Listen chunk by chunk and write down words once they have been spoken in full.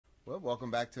Well,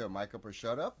 welcome back to Mic Up or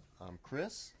Shut Up. I'm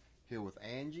Chris, here with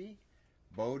Angie,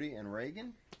 Bodie, and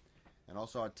Reagan, and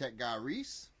also our tech guy,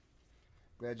 Reese.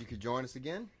 Glad you could join us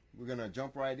again. We're going to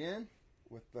jump right in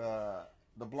with the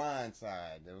blind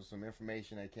side. There was some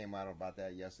information that came out about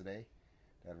that yesterday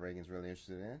that Reagan's really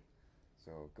interested in.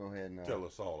 So go ahead and tell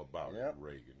us all about it,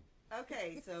 Reagan.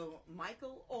 Okay, so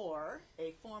Michael Orr,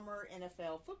 a former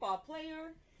NFL football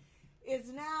player, is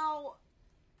now,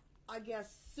 I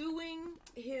guess, suing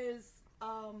his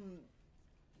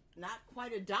not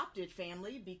quite adopted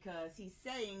family because he's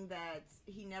saying that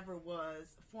he never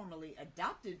was formally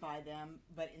adopted by them,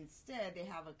 but instead they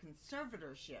have a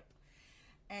conservatorship,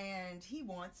 and he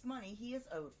wants money he is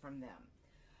owed from them.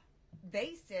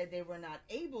 They said they were not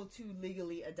able to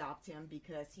legally adopt him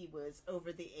because he was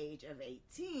over the age of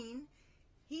 18.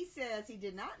 He says he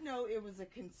did not know it was a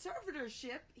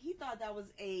conservatorship. He thought that was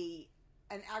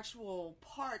an actual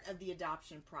part of the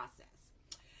adoption process.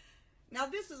 Now,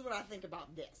 this is what I think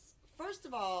about this. First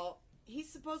of all, he's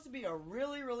supposed to be a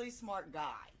really, really smart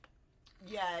guy,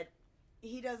 yet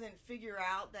he doesn't figure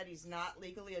out that he's not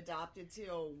legally adopted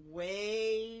till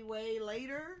way, way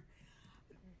later.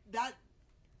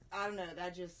 I don't know,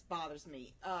 that just bothers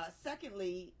me.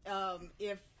 Secondly,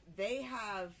 if they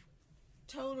have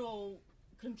total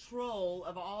control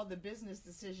of all the business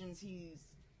decisions he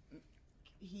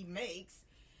makes,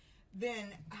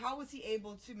 then how was he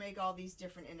able to make all these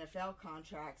different NFL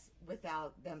contracts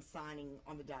without them signing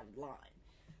on the dotted line?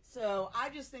 So I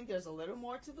just think there's a little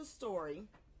more to the story.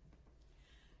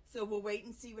 So we'll wait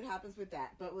and see what happens with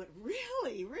that. But what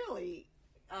really, really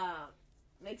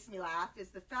makes me laugh is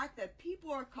the fact that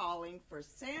people are calling for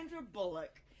Sandra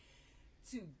Bullock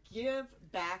to give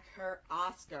back her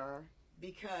Oscar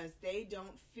because they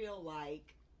don't feel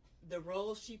like the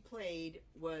role she played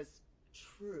was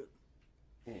true.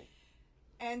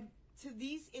 And to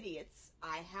these idiots,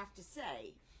 I have to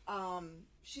say,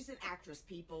 she's an actress,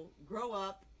 people. Grow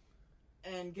up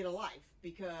and get a life,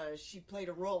 because she played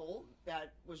a role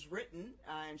that was written,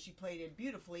 and she played it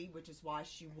beautifully, which is why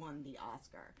she won the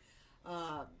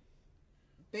Oscar.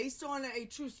 Based on a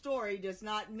true story does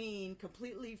not mean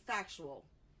completely factual.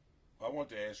 I want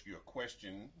to ask you a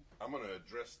question. I'm going to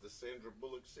address the Sandra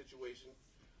Bullock situation,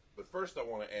 but first I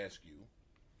want to ask you,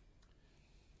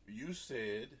 you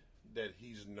said that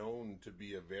he's known to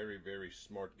be a very, very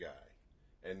smart guy,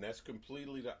 and that's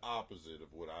completely the opposite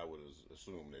of what I would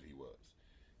assume that he was.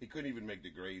 He couldn't even make the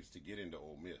grades to get into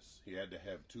Ole Miss. He had to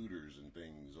have tutors and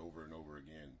things over and over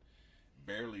again.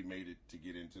 Barely made it to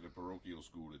get into the parochial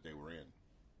school that they were in.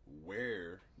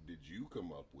 Where did you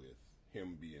come up with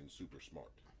him being super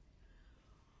smart?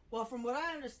 Well, from what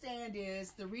I understand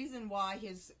is the reason why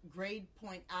his grade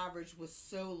point average was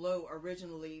so low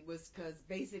originally was because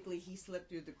basically he slipped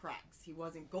through the cracks. He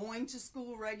wasn't going to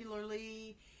school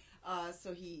regularly,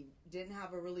 so he didn't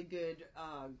have a really good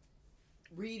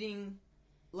reading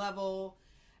level.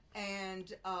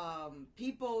 And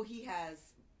people he has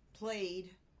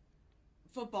played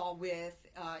football with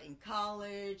in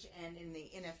college and in the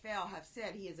NFL have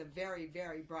said he is a very,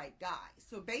 very bright guy.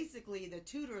 So basically the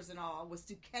tutors and all was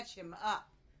to catch him up.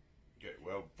 Okay,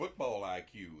 well, football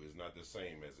IQ is not the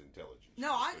same as intelligence.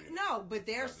 No, I know, but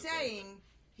they're saying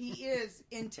he is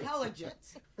intelligent.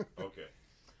 Okay.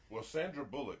 Well, Sandra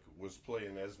Bullock was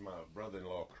playing, as my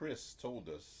brother-in-law Chris told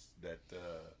us, that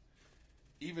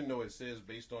even though it says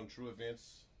based on true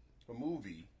events, a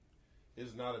movie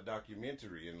is not a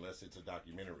documentary unless it's a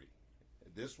documentary.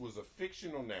 This was a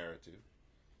fictional narrative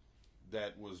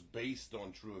that was based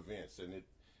on true events, and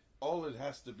all it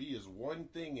has to be is one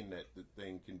thing in that the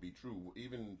thing can be true,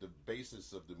 even the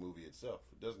basis of the movie itself.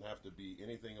 It doesn't have to be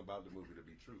anything about the movie to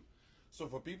be true. So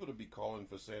for people to be calling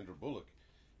for Sandra Bullock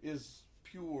is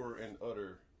pure and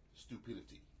utter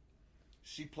stupidity.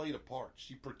 She played a part.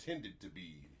 She pretended to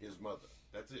be his mother.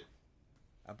 That's it.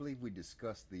 I believe we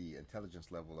discussed the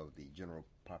intelligence level of the general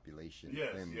population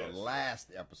in the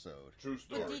last episode. True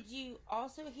story. But did you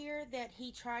also hear that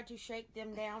he tried to shake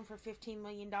them down for $15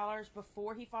 million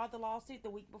before he filed the lawsuit the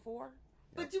week before?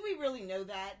 But do we really know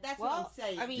that? That's what I'm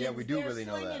saying. I mean, yeah, we do really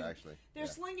know that, actually. They're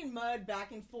slinging mud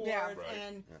back and forth,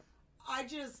 and I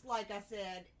just, like I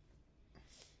said,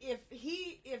 if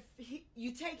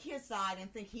you take his side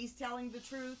and think he's telling the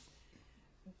truth,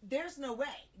 there's no way,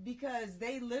 because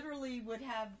they literally would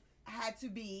have had to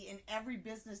be in every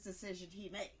business decision he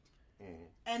made. Mm-hmm.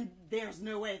 And there's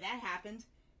no way that happened.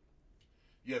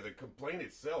 Yeah, the complaint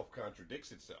itself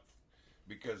contradicts itself,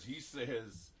 because he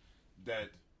says that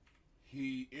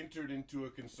he entered into a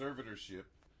conservatorship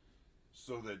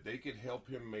so that they could help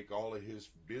him make all of his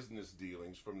business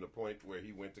dealings from the point where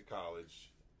he went to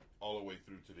college all the way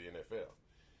through to the NFL.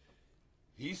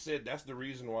 He said that's the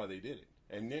reason why they did it.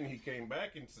 And then he came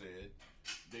back and said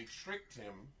they tricked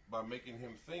him by making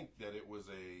him think that it was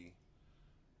a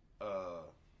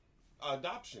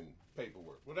adoption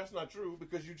paperwork. Well, that's not true,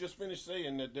 because you just finished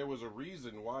saying that there was a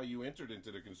reason why you entered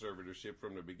into the conservatorship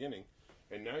from the beginning,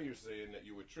 and now you're saying that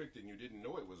you were tricked and you didn't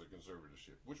know it was a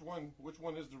conservatorship. Which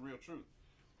one is the real truth?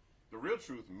 The real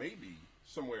truth may be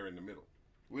somewhere in the middle.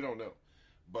 We don't know.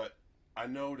 But I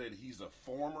know that he's a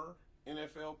former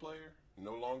NFL player,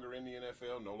 no longer in the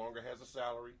NFL, no longer has a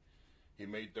salary. He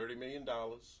made $30 million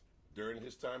during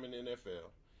his time in the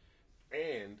NFL,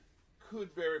 and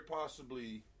could very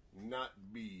possibly not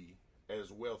be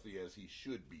as wealthy as he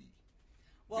should be.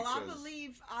 Well, I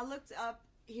believe I looked up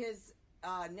his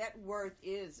net worth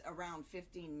is around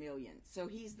 $15 million, so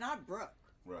he's not broke.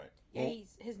 Right. Yeah,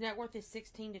 his net worth is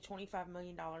 $16 to $25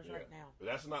 million right now. But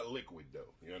that's not liquid,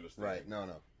 though. You understand? Right. No.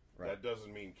 Right. That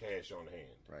doesn't mean cash on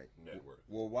hand. Right. Net worth.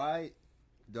 Well, why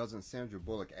doesn't Sandra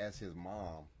Bullock ask his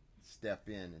mom step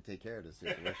in and take care of this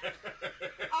situation?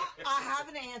 I have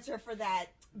an answer for that,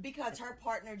 because her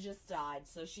partner just died,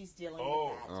 so she's dealing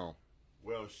with that. Oh.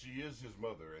 Well, she is his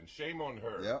mother, and shame on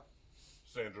her. Yep.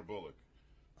 Sandra Bullock.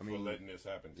 For letting this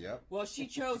happen to him. Well, she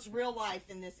chose real life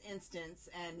in this instance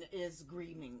and is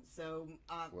grieving. So, you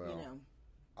know.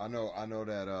 I know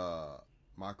that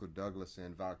Michael Douglas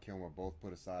and Val Kilmer both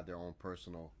put aside their own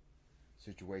personal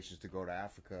situations to go to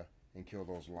Africa and kill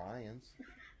those lions.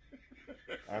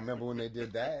 I remember when they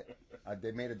did that.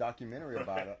 They made a documentary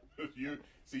about it.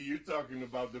 You're talking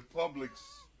about the public's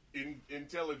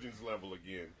intelligence level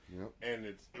again. Yep.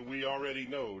 And we already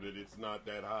know that it's not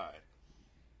that high.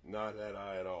 Not that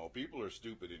high at all. People are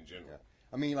stupid in general. Yeah.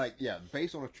 I mean,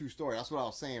 based on a true story. That's what I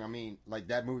was saying. I mean, like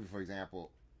that movie, for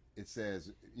example, it says,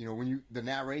 the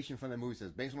narration from the movie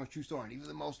says, based on a true story, and even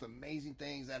the most amazing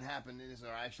things that happened in this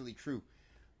are actually true.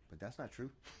 But that's not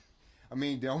true. I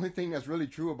mean, the only thing that's really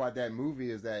true about that movie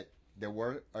is that there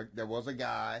was a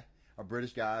guy, a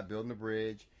British guy, building a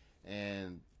bridge,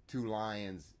 and 2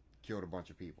 lions killed a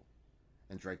bunch of people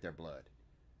and drank their blood.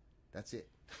 That's it.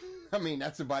 I mean,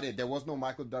 that's about it. There was no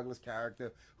Michael Douglas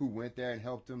character who went there and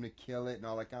helped him to kill it and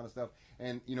all that kind of stuff.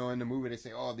 And, in the movie they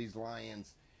say, oh, these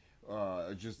lions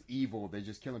are just evil. They're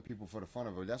just killing people for the fun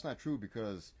of it. That's not true,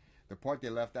 because the part they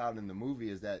left out in the movie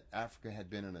is that Africa had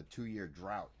been in a 2-year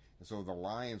drought. And so the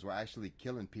lions were actually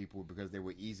killing people because they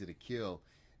were easy to kill,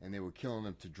 and they were killing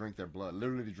them to drink their blood,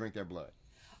 literally to drink their blood.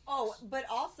 Oh, but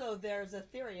also there's a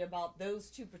theory about those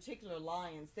 2 particular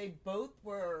lions. They both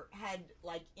had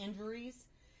injuries,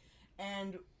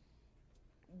 and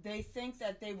they think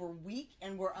that they were weak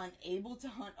and were unable to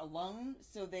hunt alone,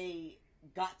 so they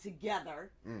got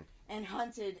together and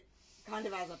hunted kind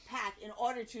of as a pack in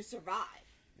order to survive.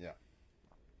 Yeah.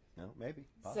 No, maybe.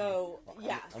 So,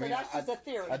 that's just a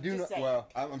theory. I do know. Well,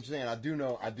 I'm saying I do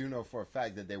know for a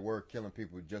fact that they were killing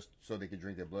people just so they could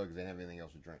drink their blood because they didn't have anything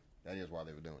else to drink. That is why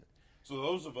they were doing it. So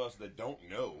those of us that don't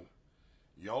know,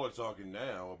 y'all are talking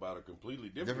now about a completely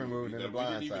different movie than The that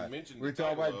Blind we didn't Side. even mention. We're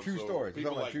talking about true stories.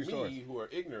 People like true me stories. who are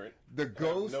ignorant, The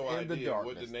Ghost have no and the idea what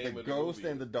Darkness. the name of the Ghost movie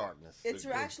and the is. Darkness. It's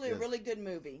actually a really good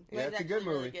movie. Yeah, it's a good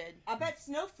movie. Really good. I bet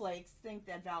snowflakes think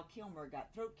that Val Kilmer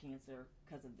got throat cancer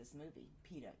because of this movie.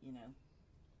 PETA,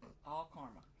 all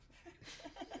karma.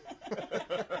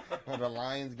 Well, the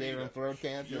lions gave him throat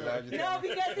cancer. No,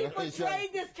 because he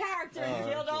portrayed this character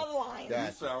and killed all the lions.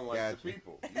 You sound like the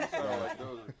people. You sound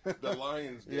like the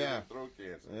lions gave him throat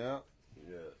cancer. Yeah.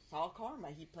 Yes. It's all karma.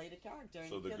 He played a character. And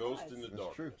So he the killed Ghost in the That's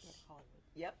Darkness. true.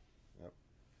 Yep.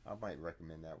 I might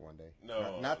recommend that one day.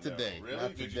 No, not today. Really?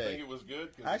 Not Did today. you think it was good?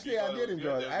 Actually, I did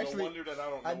enjoy it. Actually, no wonder that I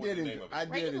don't know what the name of it.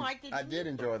 Reagan liked it, I too. did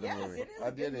enjoy the Yes, movie. it is a I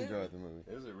good did movie. enjoy the movie.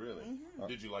 Is it really? Mm-hmm.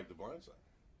 Did you like The Blind Side?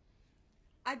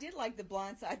 I did like The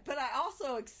Blind Side, but I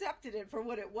also accepted it for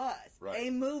what it was. Right.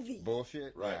 A movie.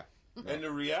 Bullshit. Right. Yeah. And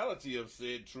the reality of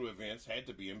said true events had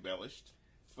to be embellished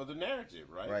for the narrative,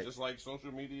 right? Right. Just like social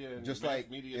media and Just mass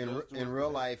like media in does to in it. real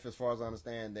life, as far as I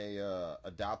understand, they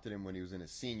adopted him when he was in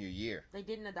his senior year. They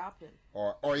didn't adopt him.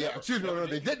 Or excuse me, no,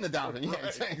 they didn't adopt him. Yeah,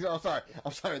 Right.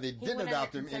 I'm sorry, they didn't went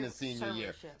adopt under him in his senior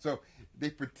year. conservatorship. So they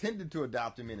pretended to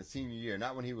adopt him in his senior year,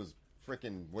 not when he was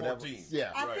freaking whatever. 14.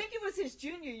 Yeah, I Right. think it was his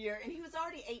junior year, and he was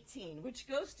already 18, which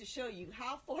goes to show you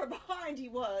how far behind he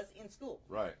was in school.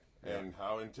 Right. And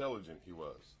how intelligent he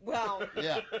was. Well,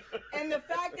 yeah. and the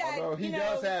fact that, Although he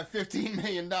does have $15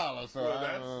 million, so Well,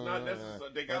 that's not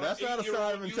necessary. They got that's an not a sign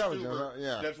of 8-year-old intelligence. YouTuber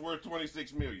Yeah. that's worth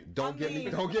 $26 million. Don't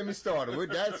get me started.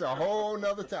 That's a whole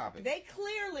nother topic. they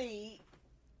clearly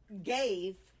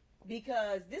gave,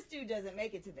 because this dude doesn't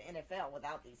make it to the NFL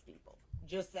without these people.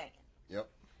 Just saying. Yep.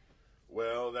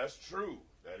 Well, that's true.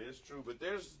 That is true. But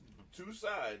there's two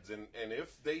sides, and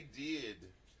if they did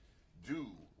do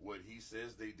what he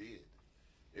says they did,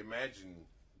 imagine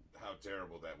how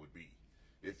terrible that would be.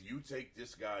 If you take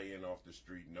this guy in off the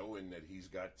street knowing that he's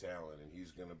got talent and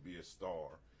he's going to be a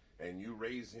star, and you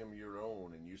raise him your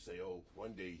own and you say, oh,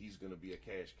 one day he's going to be a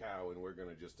cash cow and we're going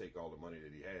to just take all the money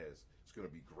that he has, it's going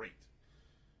to be great.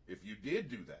 If you did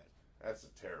do that, that's a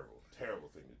terrible, terrible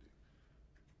thing to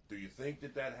do. Do you think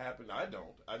that happened? I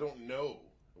don't. I don't know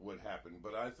what happened,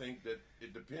 but I think that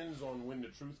it depends on when the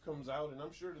truth comes out, and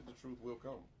I'm sure that the truth will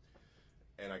come.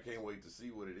 And I can't wait to see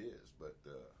what it is, but...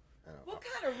 what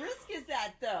kind of risk is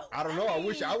that, though? I don't know. I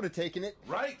wish I would have taken it.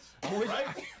 Right. Right.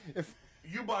 If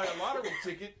you buy a lottery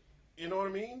ticket, you know what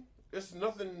I mean? It's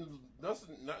nothing,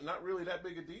 not really that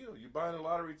big a deal. You're buying a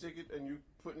lottery ticket and you're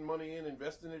putting money in,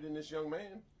 investing it in this young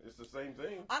man. It's the same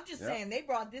thing. I'm just saying they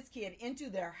brought this kid into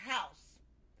their house,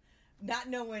 not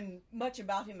knowing much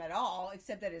about him at all,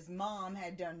 except that his mom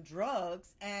had done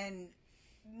drugs, and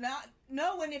not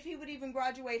knowing if he would even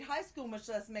graduate high school, much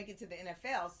less make it to the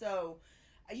NFL. So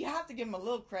you have to give him a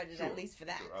little credit, at least for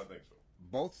that. Sure, I think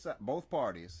so. Both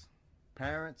parties,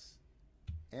 parents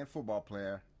and football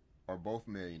player, are both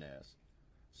millionaires.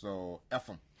 So F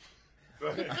them.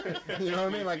 You know what I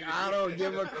mean? Like, I don't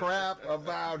give a crap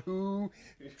about who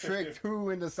tricked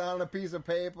who into signing a piece of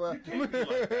paper. You can't be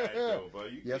like that, though,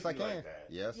 but you Yes, I can. Like that.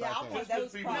 Yes, Yeah, I I'll can. take Just those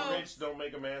because people problems. rich don't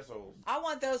make them assholes. I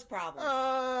want those problems.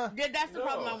 Yeah, that's the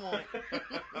problem I want.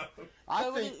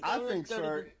 I think,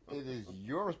 sir, it is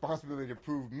your responsibility to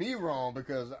prove me wrong,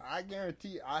 because I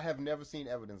guarantee I have never seen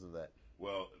evidence of that.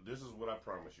 Well, this is what I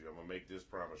promise you. I'm going to make this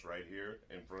promise right here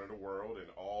in front of the world and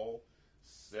all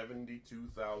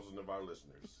 72,000 of our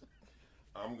listeners.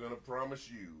 I'm going to promise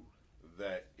you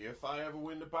that if I ever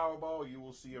win the Powerball, you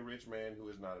will see a rich man who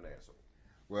is not an asshole.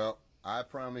 Well, I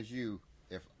promise you,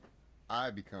 if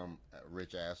I become a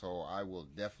rich asshole, I will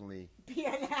definitely Be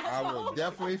an I asshole. will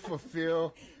definitely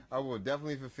fulfill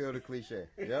the cliche.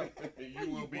 Yep. You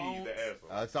will be the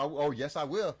asshole. Oh, yes, I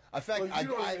will. In fact, Well, you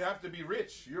don't even have to be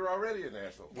rich. You're already an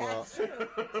asshole. That's true.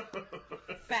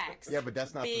 Facts. yeah, but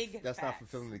that's not Big not facts.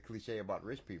 fulfilling the cliche about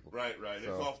rich people. Right.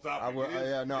 So, It's off topic. I will, it is,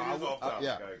 yeah, no, it I is will, off topic.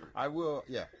 yeah, I agree. I will.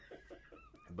 Yeah,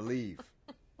 believe.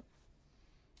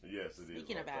 Yes, it is.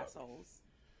 Speaking off of topic. assholes.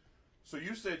 So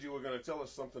you said you were going to tell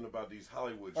us something about these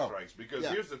Hollywood Oh, strikes, because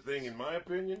yeah. here's the thing, in my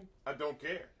opinion, I don't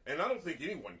care. And I don't think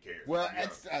anyone cares. Well, to be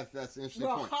honest. that's an interesting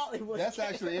Well, point. Hollywood That's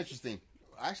cares. actually interesting.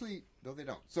 Actually, no, they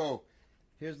don't. So,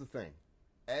 here's the thing.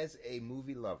 As a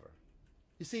movie lover,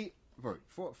 you see,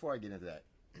 before I get into that,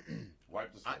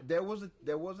 Wipe the slate. there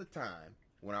was a time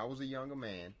when I was a younger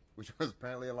man, which was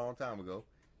apparently a long time ago,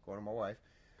 according to my wife.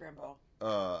 Grandpa.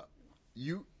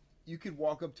 You could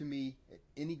walk up to me at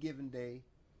any given day,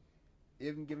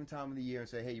 even given time of the year, and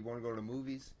say, "Hey, you want to go to the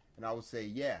movies?" And I would say,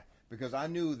 "Yeah," because I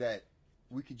knew that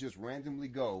we could just randomly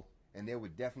go, and there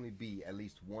would definitely be at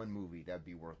least one movie that'd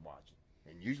be worth watching.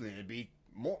 And usually it'd be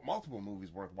multiple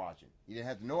movies worth watching. You didn't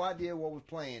have no idea what was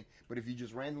playing, but if you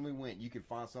just randomly went, you could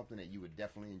find something that you would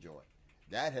definitely enjoy.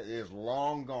 That is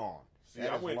long gone. See,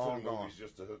 That I is went to the long movies gone.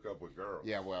 just to hook up with girls.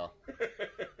 Yeah, well,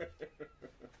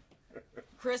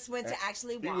 Chris went to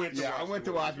actually He watch. went to yeah, I watch went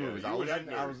to movies, watch yeah. movies. You I were was that nerd.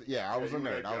 a nerd. Yeah, I was you a were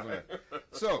nerd. that I was a guy. nerd.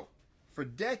 So, for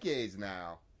decades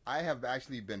now, I have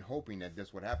actually been hoping that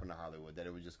this would happen to Hollywood, that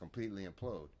it would just completely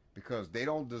implode, because they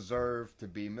don't deserve to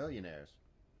be millionaires.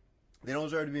 They don't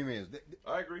deserve to be millionaires.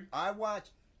 I agree. I watch,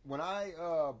 when I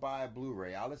buy a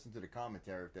Blu-ray, I listen to the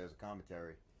commentary if there's a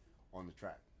commentary on the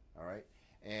track. All right?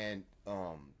 And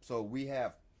so we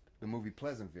have the movie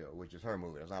Pleasantville, which is her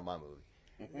movie. That's not my movie.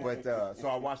 But so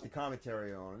I watch the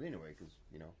commentary on it anyway, because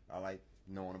I like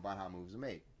knowing about how movies are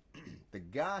made. The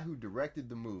guy who directed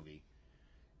the movie,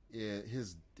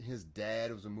 his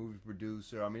dad was a movie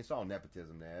producer. I mean, it's all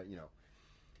nepotism there,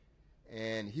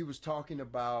 And he was talking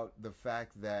about the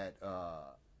fact that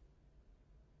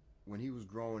when he was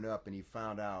growing up and he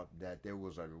found out that there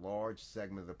was a large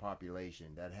segment of the population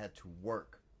that had to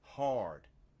work hard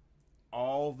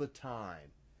all the time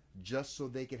just so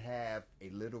they could have a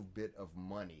little bit of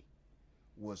money,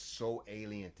 was so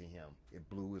alien to him. It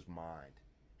blew his mind.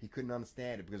 He couldn't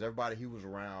understand it because everybody he was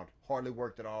around hardly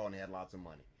worked at all and they had lots of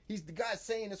money. He's the guy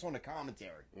saying this on the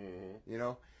commentary, and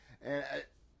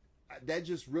that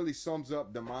just really sums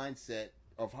up the mindset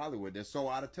of Hollywood. They're so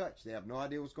out of touch. They have no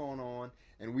idea what's going on,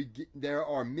 and there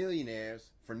are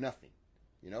millionaires for nothing,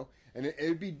 And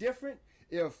it'd be different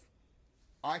if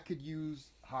I could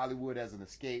use Hollywood as an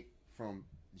escape from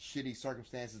shitty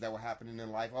circumstances that were happening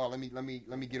in life. Oh, let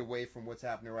me get away from what's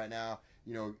happening right now,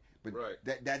 But Right.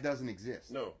 that doesn't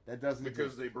exist. No, that doesn't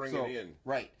because exist. they bring it in.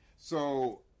 Right.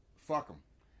 So fuck them.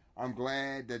 I'm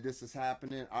glad that this is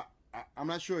happening. I'm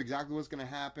not sure exactly what's going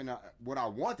to happen. What I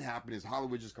want to happen is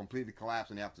Hollywood just completely collapse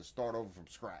and they have to start over from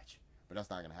scratch. But that's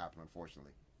not going to happen,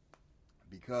 unfortunately,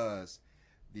 because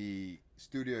the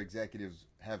studio executives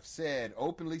have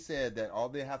openly said that all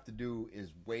they have to do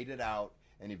is wait it out,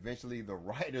 and eventually the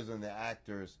writers and the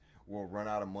actors will run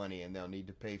out of money and they'll need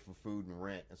to pay for food and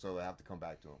rent, and so they have to come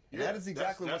back to them. And that is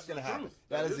exactly what's going to happen.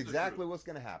 That is exactly what's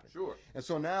going to happen. Sure. And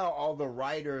so now all the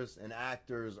writers and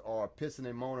actors are pissing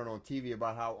and moaning on TV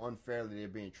about how unfairly they're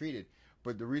being treated.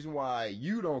 But the reason why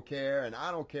you don't care and I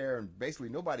don't care and basically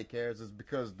nobody cares is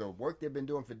because the work they've been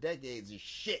doing for decades is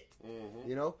shit. Mm-hmm.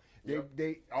 You know,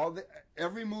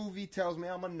 every movie tells me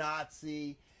I'm a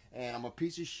Nazi and I'm a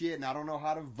piece of shit and I don't know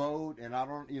how to vote and I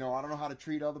don't know how to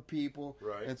treat other people.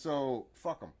 Right. And so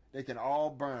fuck them. They can all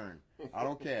burn. I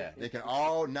don't care. They can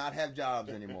all not have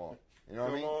jobs anymore. You know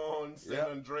what I mean? Come on, San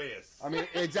Andreas. I mean,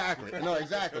 exactly. No,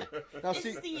 exactly. Now, It's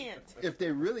see, the end. if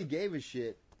they really gave a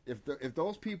shit, if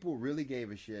those people really gave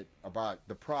a shit about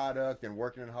the product and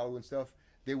working in Hollywood and stuff,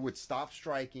 they would stop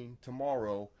striking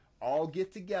tomorrow, all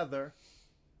get together,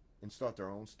 and start their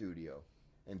own studio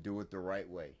and do it the right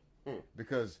way.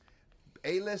 Because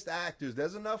A-list actors,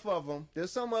 there's enough of them.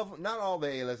 There's some of them, not all the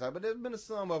A-list actors, but there's been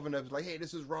some of them that's like, hey,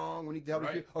 this is wrong. We need to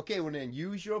help you. Okay, well then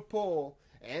use your pull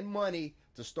and money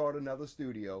to start another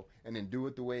studio and then do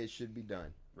it the way it should be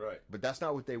done. Right. But that's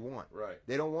not what they want. Right.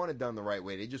 They don't want it done the right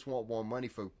way. They just want more money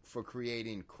for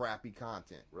creating crappy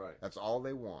content. Right. That's all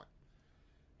they want.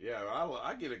 Yeah,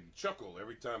 I get a chuckle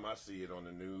every time I see it on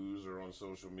the news or on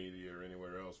social media or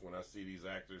anywhere else when I see these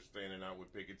actors standing out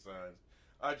with picket signs.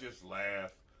 I just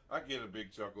laugh. I get a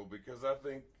big chuckle because I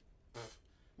think,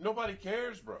 nobody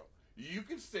cares, bro. You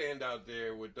can stand out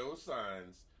there with those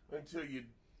signs until you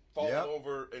fall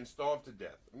over and starve to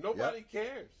death. Nobody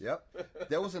cares. Yep.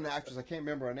 There was an actress, I can't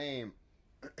remember her name.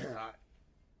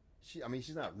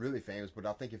 She's not really famous, but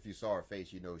I think if you saw her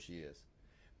face, you know who she is.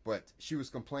 But she was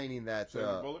complaining that...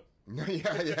 Sandra Bullock?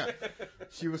 yeah.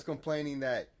 She was complaining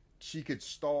that she could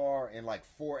star in like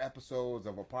 4 episodes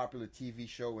of a popular TV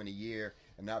show in a year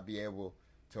and not be able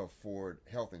to afford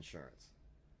health insurance.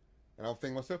 And I'm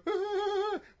thinking to myself,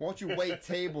 won't you wait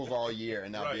tables all year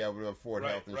and not be able to afford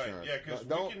health insurance? Yeah, because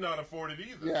we cannot afford it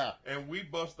either. Yeah. And we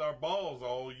bust our balls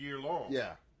all year long.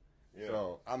 Yeah.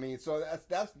 So, I mean,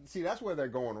 that's where they're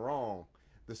going wrong.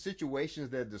 The situations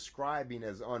they're describing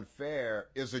as unfair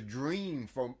is a dream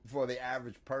for the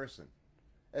average person.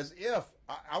 As if,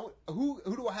 who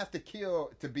do I have to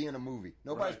kill to be in a movie?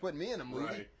 Nobody's putting me in a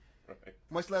movie. Right.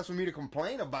 Much less for me to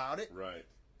complain about it. Right.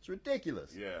 It's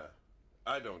ridiculous. Yeah.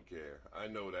 I don't care. I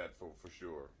know that for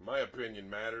sure. My opinion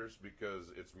matters because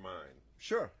it's mine.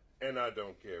 Sure. And I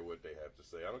don't care what they have to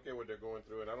say. I don't care what they're going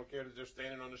through, and I don't care that they're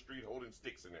standing on the street holding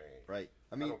sticks in their hand. Right.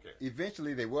 I mean, don't care.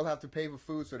 Eventually they will have to pay for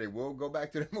food, so they will go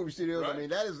back to the movie studios. Right. I mean,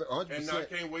 that is 100%. And I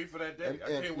can't wait for that day.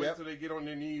 I can't wait till they get on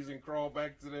their knees and crawl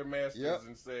back to their masters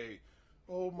and say,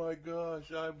 oh my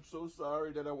gosh, I'm so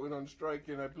sorry that I went on strike.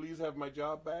 Can I please have my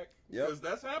job back? Because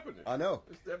that's happening. I know.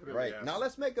 It's definitely right. happening. Now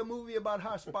let's make a movie about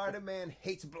how Spider-Man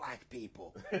hates black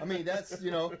people. I mean, that's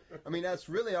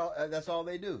really all. That's all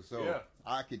they do. So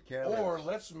I could care less. Or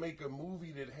let's make a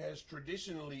movie that has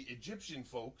traditionally Egyptian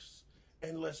folks,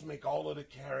 and let's make all of the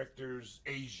characters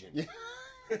Asian.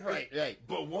 Right.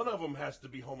 But one of them has to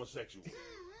be homosexual.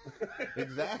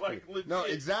 Exactly. Like, no,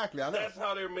 exactly. I know. That's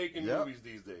how they're making movies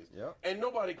these days. Yep. And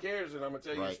nobody cares, and I'm going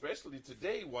to tell you, especially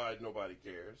today, why nobody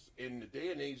cares. In the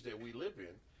day and age that we live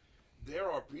in,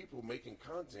 there are people making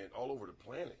content all over the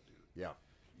planet, dude. Yeah.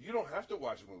 You don't have to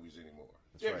watch movies anymore.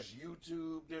 There's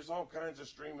YouTube. There's all kinds of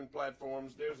streaming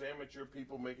platforms. There's amateur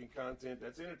people making content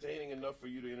that's entertaining enough for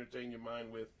you to entertain your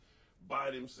mind with by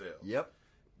themselves. Yep.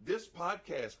 This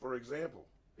podcast, for example,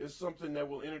 is something that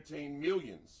will entertain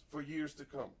millions for years to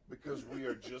come because we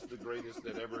are just the greatest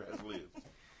that ever has lived.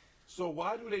 So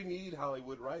why do they need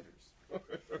Hollywood writers?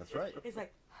 That's right. It's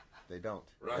like, they don't.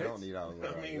 Right? They don't need Hollywood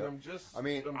writers. I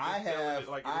mean, I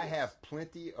have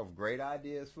plenty of great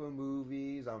ideas for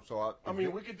movies.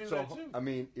 We could do that too. I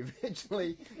mean,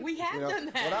 eventually we have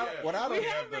done that. What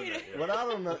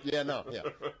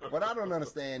I don't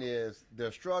understand is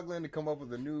they're struggling to come up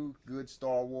with a new good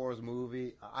Star Wars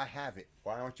movie. I have it.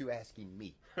 Why aren't you asking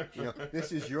me?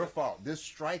 This is your fault. This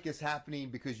strike is happening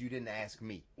because you didn't ask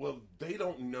me. Well, they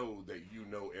don't know that you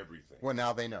know everything. Well,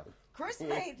 now they know. Chris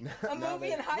made a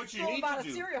movie in high school about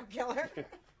a serial killer.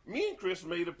 Me and Chris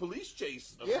made a police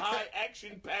chase, a high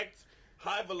action-packed,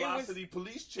 high-velocity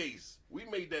police chase. We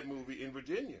made that movie in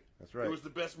Virginia. That's right. It was the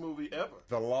best movie ever.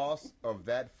 The loss of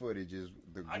that footage is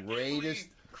the greatest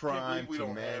crime we to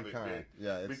don't have it, mankind. man.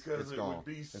 Yeah, because it's it gone. would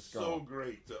be It's so gone.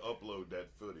 great to upload that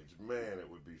footage. Man, it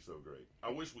would be so great.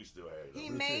 I wish we still had it. He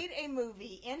made a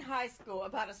movie in high school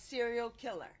about a serial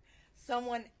killer.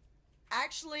 Someone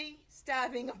actually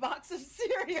stabbing a box of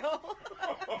cereal.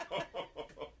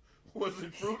 Was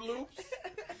it Fruit Loops?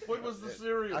 What was the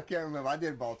cereal? I can't remember. I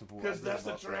did multiple. Because that's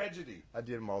a tragedy. I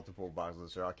did multiple boxes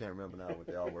of cereal. I can't remember now what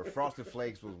they all were. Frosted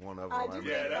Flakes was one of them. I do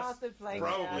Yeah, think that's Frosted Flakes.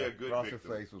 Probably yeah. a good Frosted victim.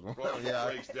 Flakes was one. Frosted Yeah,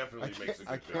 Flakes definitely makes a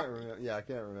I good can't job. remember. Yeah, I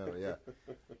can't remember. Yeah,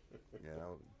 yeah,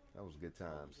 that was good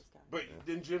times. But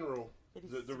in general,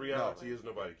 the reality is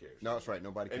nobody cares. No, that's right.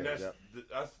 Nobody And cares.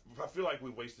 that's, I feel like we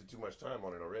wasted too much time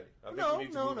on it already. I think No, we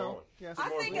need to no, move no. on. Yes. I Some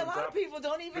more think a good lot of topics. people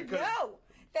don't even Because- know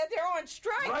that they're on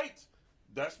strike. Right.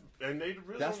 And they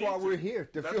really That's don't why need we're to. here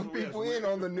to That's fill what we- people that's in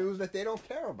what on the news that they don't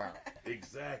care about.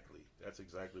 Exactly. That's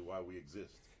exactly why we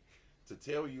exist. To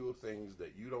tell you things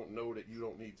that you don't know that you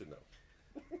don't need to know.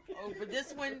 Oh, but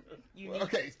this one you need.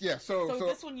 Okay, yeah. So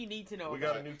this one you need to know. We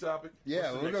about. got a new topic? Yeah,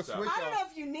 What's the we're next gonna switch I don't know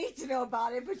if you need to know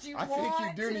about it, but you I want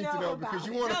think you do need to know because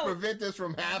you about want it. to No. prevent this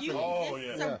from happening. Oh, this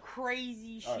yeah. is some Yeah.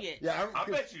 crazy shit. Yeah, I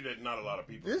bet you that not a lot of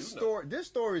people this do know. story. This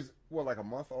story's like a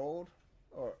month old,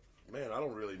 or Man, I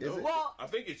don't really know. Is it? Well, I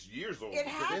think it's years old. it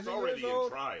because has- it's Is it already years in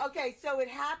old? trial. Okay, so it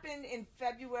happened in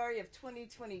February of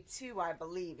 2022, I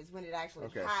believe, is when it actually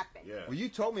Okay. happened. Yeah. well, you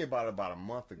told me about it about a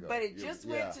month ago. But it just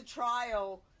Yeah. went to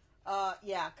trial, a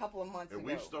couple of months And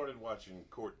ago. we've started watching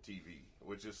court TV,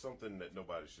 which is something that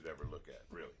nobody should ever look at,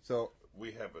 really. So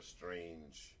We have a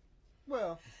strange...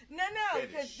 well, No,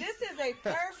 because Finish. this is a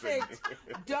perfect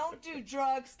don't do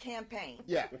drugs campaign.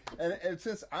 yeah, and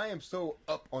since I am so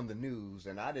up on the news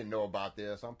and I didn't know about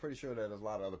this, I'm pretty sure that there's a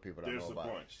lot of other people that There's know a about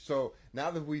it. bunch. So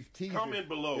now that we've teased, Comment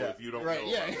below yeah, if you don't right,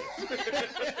 know yeah.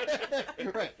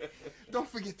 about right. Don't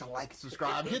forget to like,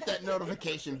 subscribe, hit that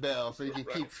notification bell so you can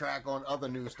keep track on other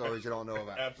news stories you don't know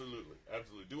about. Absolutely.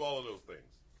 Absolutely. Do all of those things.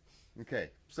 Okay,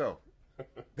 so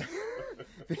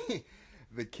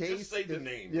the case. Just say the is-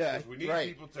 name. Yeah, because we need right.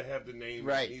 people to have the name.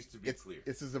 Right. It needs to be clear.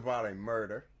 This is about a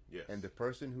murder. Yes. And the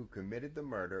person who committed the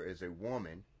murder is a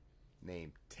woman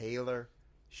named Taylor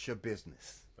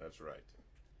Schabusiness, That's right.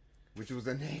 which was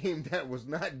a name that was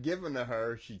not given to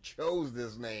her. She chose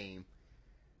this name.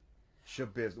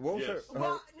 Schabusiness. What was Yes. her?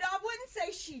 Well, no, I wouldn't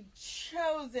say she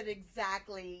chose it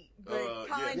exactly, but Yeah.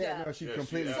 kind of. Yeah, no, she Yeah, she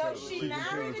completely. So absolutely she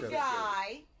chose married it. a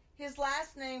guy. His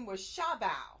last name was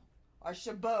Shabau or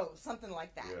Chabot, something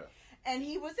like that. Yeah. And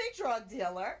he was a drug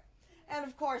dealer. And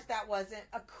of course, that wasn't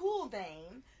a cool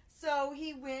name. So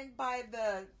he went by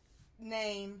the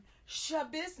name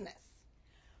Schabusiness.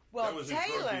 Well, That was his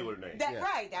Taylor, drug dealer name. Yeah.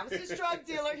 Right, that was his drug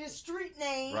dealer, his street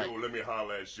name. Right. Yo, let me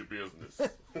holler at your business.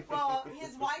 Well,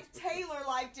 his wife Taylor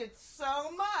liked it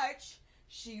so much,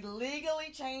 she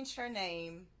legally changed her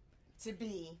name to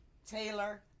be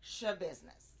Taylor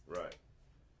Schabusiness. Right.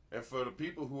 And for the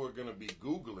people who are going to be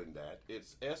Googling that,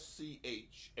 it's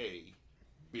SCHA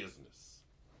business.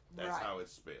 That's Right. how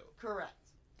it's spelled. Correct.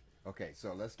 Okay,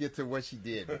 so let's get to what she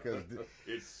did because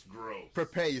It's gross.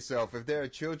 prepare yourself. If there are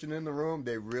children in the room,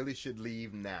 they really should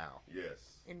leave now.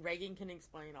 Yes. And Reagan can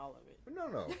explain all of it.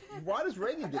 No. Why does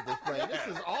Reagan get this plan? This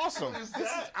is awesome. What is This is,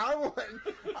 that? I want,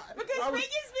 Because I was-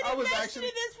 Reagan's I been was invested actually-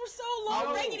 in this for so long.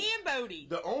 No. Reagan and Bodie.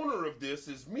 The owner of this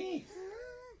is me.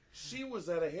 She was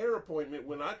at a hair appointment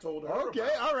when I told her. Okay,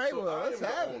 about it. all right. So Well, I let's am the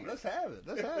have it. owner. Let's have it.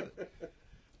 Let's have it.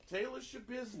 Taylor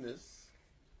Schabusiness.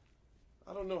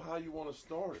 I don't know how you want to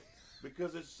start it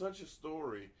because it's such a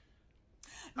story.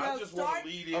 I No, just want start- to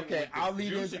lead in. Okay, with the I'll lead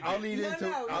juicy into. I'll bit. lead No, into.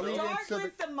 no, I'll lead start into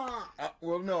with the mom.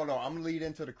 well, no. I'm gonna lead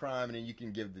into the crime, and then you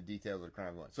can give the details of the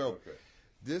crime. So, Okay.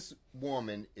 this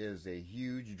woman is a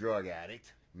huge drug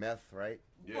addict, meth, right?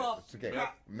 Yes. Well, It's okay.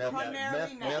 Pri- Meth, primarily meth,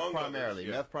 meth. meth Among primarily, others,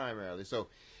 yeah. meth primarily. So,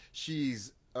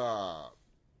 she's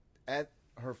at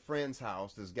her friend's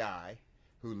house. This guy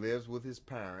who lives with his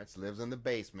parents lives in the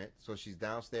basement. So she's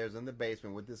downstairs in the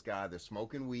basement with this guy. They're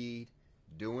smoking weed,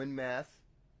 doing meth,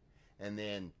 and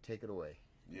then take it away.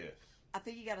 Yes. I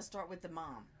think you got to start with the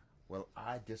mom. Well,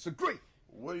 I disagree.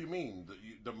 What do you mean?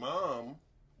 The mom?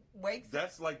 Wakes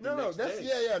That's like the No, next that's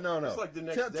day. no. It's like the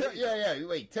next tell, day. yeah.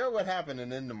 Wait, tell what happened, and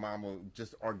then the mom will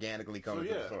just organically come So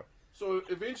into the yeah. story. So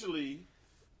eventually,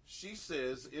 she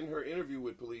says in her interview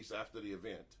with police after the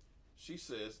event, she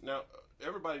says, now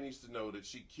everybody needs to know that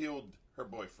she killed her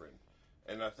boyfriend,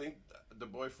 and I think the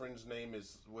boyfriend's name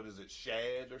is what is it,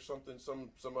 Shad or something,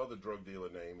 some other drug dealer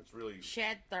name. It's really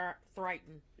Shad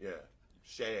Thrighton. yeah,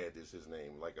 Shad is his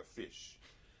name, like a fish,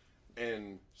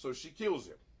 and so she kills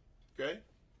him. Okay.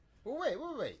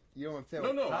 Well, wait. You don't want to tell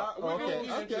No, me? no. We're going to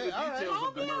get into the all right. details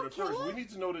of the murder kill first. him. We need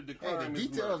to know that the Hey, crime the is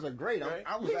details murder. are great. Right?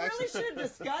 I was We actually, really should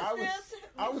discuss this.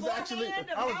 I was actually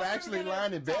beforehand.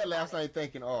 lying in bed last night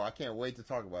thinking, oh, I can't wait to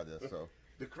talk about this. So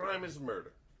The crime is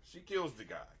murder. She kills the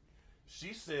guy.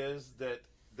 She says that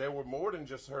there were more than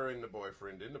just her and the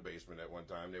boyfriend in the basement at one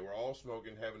time. They were all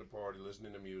smoking, having a party,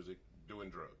 listening to music, doing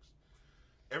drugs.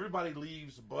 Everybody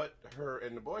leaves but her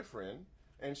and the boyfriend,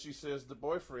 and she says the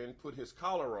boyfriend put his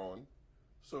collar on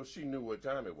so she knew what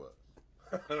time it was.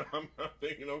 I'm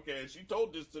thinking, okay, and she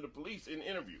told this to the police in the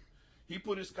interview. He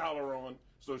put his collar on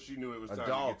so she knew it was A time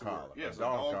dog to get to collar. work. Yes, A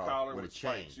dog collar with with a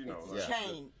chain. spikes, you know. Yeah.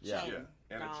 Chain. Yeah. Yeah,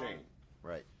 and Dog. a chain.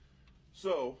 right.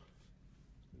 So,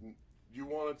 you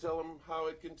want to tell them how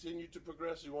it continued to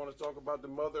progress? You want to talk about the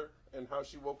mother and how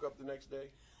she woke up the next day?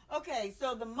 Okay,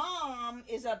 so the mom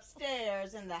is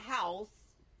upstairs in the house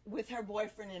with her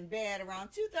boyfriend in bed around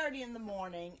 2:30 in the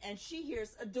morning, and she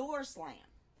hears a door slam.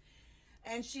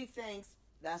 And she thinks,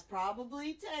 that's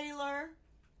probably Taylor.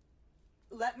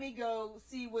 Let me go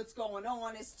see what's going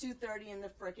on. It's 2:30 in the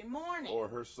freaking morning. Or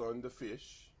her son, the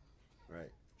fish,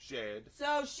 Right. Shad.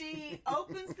 So she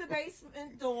opens the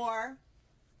basement door,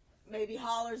 maybe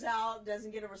hollers out,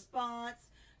 doesn't get a response.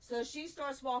 So she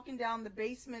starts walking down the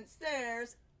basement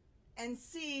stairs and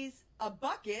sees a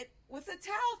bucket with a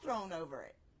towel thrown over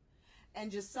it.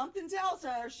 And just something tells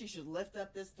her she should lift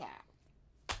up this towel.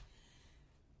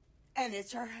 And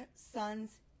it's her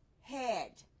son's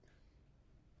head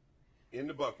In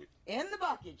the bucket. in the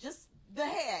bucket, just the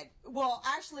head. Well,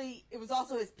 actually, it was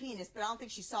also his penis, but I don't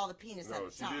think she saw the penis No, at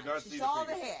the she time. did not she see the saw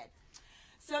the penis. head.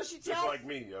 So she Just tells like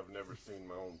me, I've never seen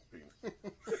my own penis.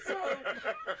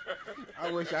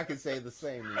 I wish I could say the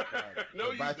same No,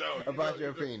 you about, don't. about No,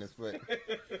 your you penis, but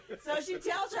So she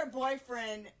tells her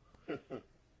boyfriend,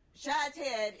 Shad's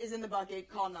head is in the bucket,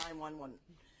 call 911.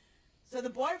 So the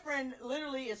boyfriend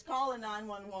literally is calling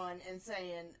 911 and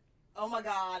saying, oh my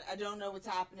God, I don't know what's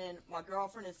happening. My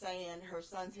girlfriend is saying her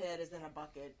son's head is in a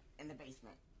bucket in the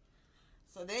basement.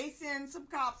 So they send some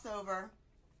cops over.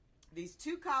 These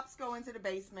two cops go into the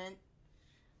basement.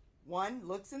 One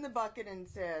looks in the bucket and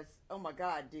says, oh my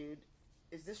God, dude,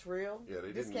 is this real? Yeah,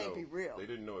 they this didn't can't know. be real. They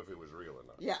didn't know if it was real or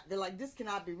not. Yeah, they're like, this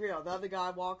cannot be real. The other guy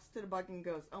walks to the bucket and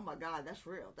goes, oh my God, that's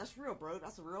real. That's real, bro.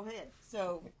 That's a real head.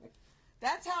 So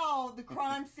that's how the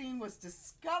crime scene was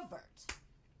discovered.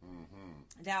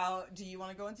 Mm-hmm. Now, do you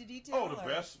want to go into detail? Oh, the or-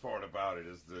 best part about it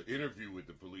is the interview with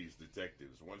the police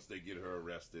detectives. Once they get her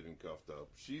arrested and cuffed up,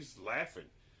 she's laughing.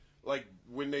 Like,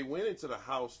 when they went into the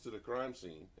house to the crime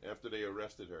scene after they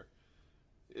arrested her,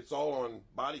 it's all on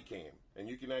body cam, and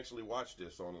you can actually watch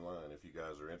this online if you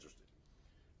guys are interested.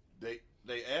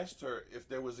 They asked her if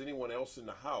there was anyone else in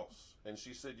the house, and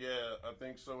she said, yeah, I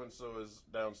think so-and-so is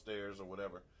downstairs or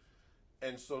whatever.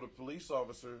 And so the police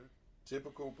officer,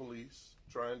 typical police,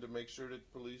 trying to make sure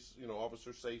that police,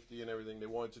 officer safety and everything, they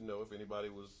wanted to know if anybody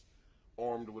was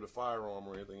armed with a firearm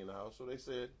or anything in the house. So they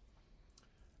said,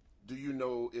 do you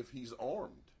know if he's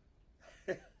armed?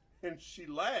 And she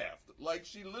laughed. Like,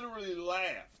 she literally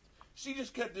laughed. She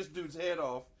just cut this dude's head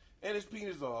off and his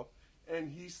penis off, and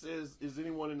he says, is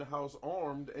anyone in the house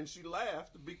armed? And she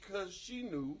laughed because she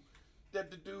knew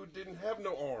that the dude didn't have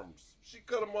no arms. She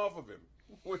cut him off of him,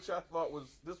 which I thought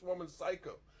was, this woman's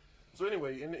psycho. So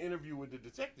anyway, in the interview with the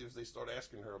detectives, they start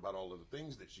asking her about all of the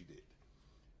things that she did.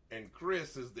 And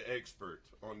Chris is the expert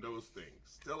on those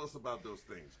things. Tell us about those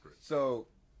things, Chris. so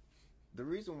the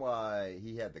reason why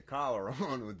he had the collar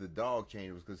on with the dog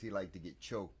chain was because he liked to get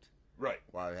choked Right.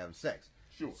 while having sex.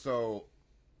 Sure. So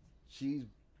she's,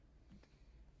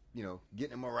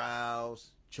 getting him aroused,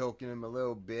 choking him a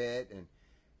little bit, and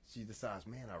she decides,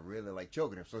 man, I really like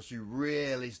choking him. So she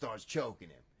really starts choking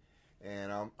him.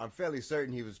 And I'm fairly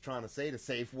certain he was trying to say the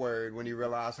safe word when he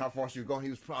realized how far she was going. He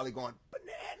was probably going,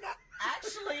 banana.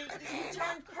 Actually, he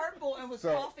turned purple and was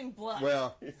So, coughing blood.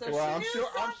 Well, So she I'm knew sure.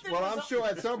 something I'm was sure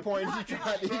at some point he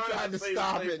tried trying to to say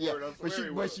stop the safe it. Yeah, word. I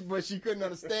swear he but she couldn't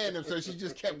understand him, so she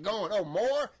just kept going. Oh,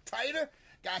 more, tighter,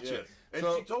 gotcha. Yes. And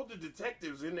So she told the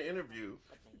detectives in the interview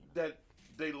that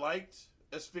they liked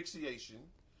asphyxiation,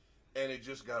 and it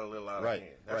just got a little out of Right,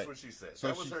 hand. That's right. what she said. So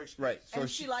that was she- her excuse. right. So and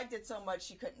she she liked it so much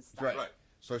she couldn't stop. right. Right.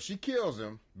 So she kills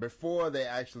him before they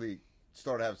actually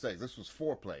started having sex. This was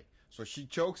foreplay. So she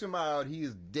chokes him out. He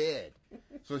is dead.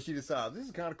 So she decides this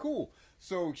is kind of cool.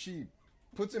 So she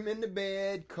puts him in the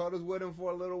bed, cuddles with him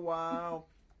for a little while.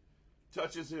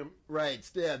 Touches him. Right,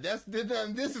 yeah, this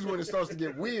is when it starts to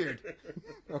get weird.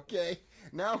 Okay,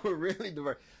 now we're really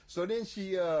diverse. So then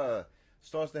she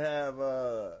starts to have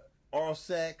oral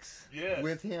sex Yes.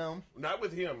 with him. Not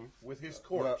with him, with his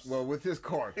corpse. Well, with his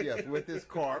corpse, yes, with his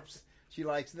corpse. She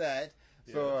likes that.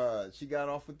 So she got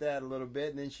off with that a little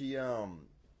bit, and then she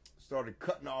started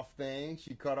cutting off things.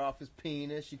 She cut off his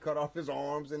penis. She cut off his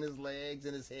arms and his legs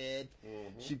and his head.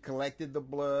 Mm-hmm. She collected the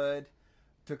blood,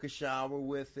 took a shower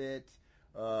with it.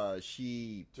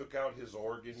 She took out his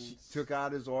organs.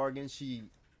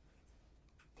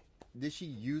 Did she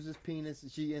use his penis?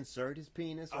 Did she insert his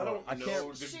penis? I don't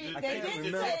know. They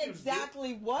didn't say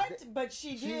exactly what, but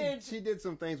she did. She did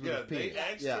some things with his penis. They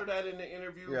asked her that in the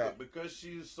interview, but because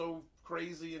she's so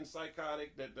crazy and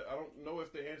psychotic that I don't know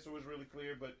if the answer was really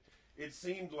clear, but it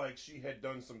seemed like she had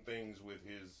done some things with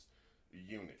his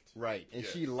unit. Right, and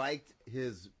she liked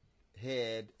his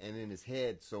head and in his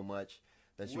head so much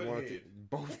that she wanted to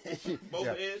both heads.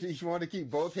 She wanted to keep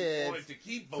both heads.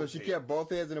 So she kept both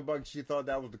heads in the bucket. She thought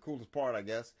that was the coolest part, I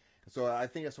guess. So I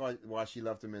think that's why she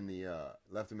left him in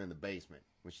the basement.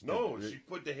 When she she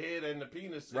put the head and the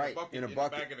penis in the bucket in the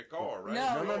back of the car,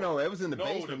 right? No, it was in the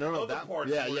basement. The other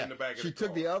parts were in the back of the car. She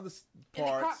took the other parts in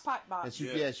the crock pot box.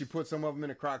 And she put some of them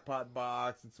in a crock pot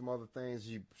box and some other things.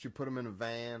 She put them in a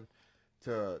van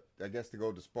to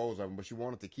go dispose of them, but she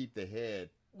wanted to keep the head.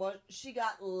 Well, she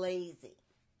got lazy.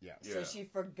 Yeah. So she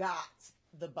forgot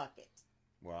the bucket.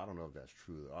 Well, I don't know if that's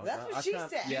true. That's what she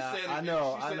said. Yeah, I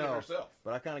know.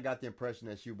 But I kind of got the impression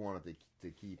that she wanted to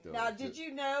keep those. Now, did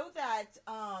you know that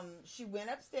she went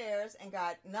upstairs and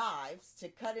got knives to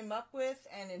cut him up with?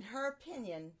 And in her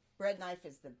opinion, bread knife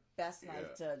is the best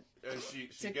knife to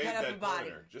gave cut up a body.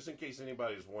 Pointer. Just in case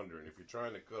anybody's wondering, if you're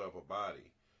trying to cut up a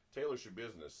body, Taylor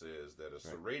Schabusiness says that a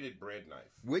serrated bread knife,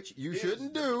 which you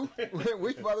shouldn't do,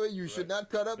 which, by the way, you should not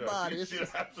cut up bodies. You should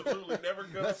absolutely never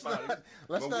cut up bodies.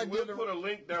 We'll put a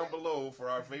link down below for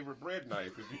our favorite bread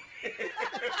knife.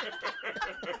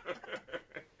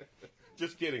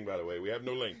 Just kidding, by the way. We have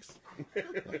no links.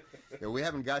 Yeah, we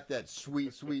haven't got that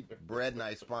sweet bread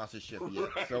knife sponsorship yet,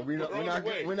 so we're not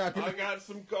gonna. I got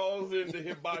some calls into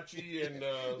hibachi and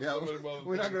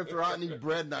we're not going to throw out any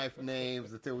bread knife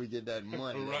names until we get that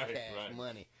money, cash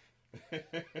money.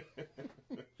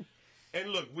 And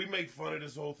look, we make fun of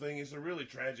this whole thing. It's a really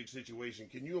tragic situation.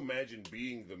 Can you imagine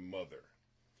being the mother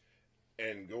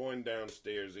and going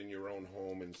downstairs in your own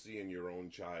home and seeing your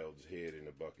own child's head in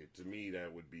a bucket? To me,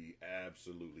 that would be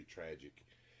absolutely tragic.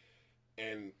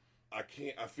 And I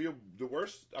feel the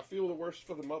worst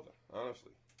for the mother,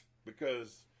 honestly,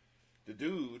 because the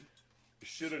dude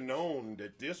should have known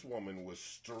that this woman was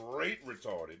straight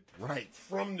retarded, right,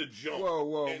 from the jump.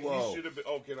 Whoa! He should have been.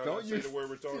 Oh, can I not say the word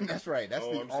retarded? That's right. That's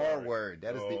the R word.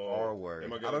 That is the R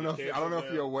word. I don't know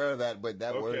if you're aware of that, but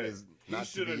that word is not. He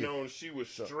should have known she was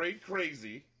straight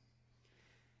crazy,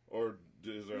 or.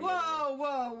 Whoa.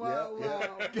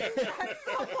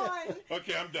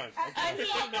 Okay, I'm done. As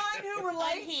someone who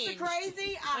relates to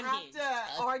crazy, I have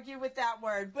to argue with that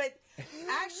word. But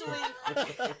actually,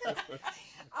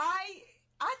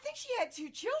 I think she had 2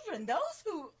 children. Those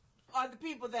who are the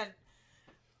people that...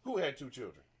 Who had 2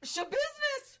 children?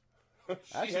 Schabusiness.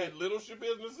 She had little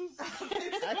Schabusinesses?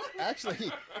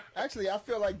 Actually, I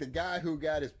feel like the guy who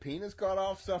got his penis cut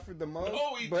off suffered the most.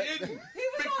 No, he didn't.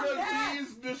 Because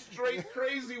he's the straight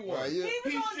crazy one. Well, he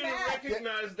should have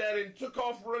recognized that and took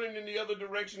off running in the other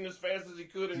direction as fast as he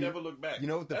could and never looked back.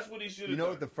 That's what he should have done. You know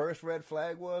what the first red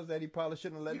flag was that he probably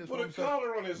shouldn't have let this woman put a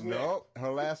collar on his neck. No,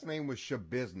 her last name was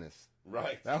Schabusiness.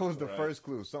 Right. That was the first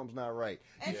clue. Something's not right.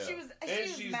 And she was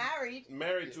married.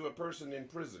 Married to a person in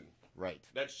prison. Right.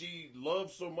 That she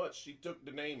loved so much, she took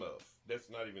the name of. That's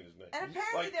not even his name. And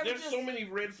apparently there's so many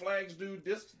red flags, dude.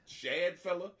 This Shad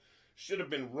fella should have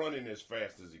been running as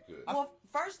fast as he could. Well,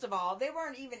 first of all, they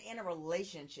weren't even in a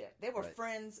relationship. They were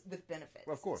friends with benefits.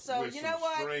 Well, of course. So, with you know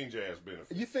what? Strange-ass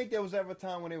benefits. You think there was ever a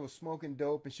time when they were smoking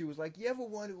dope and she was like, you ever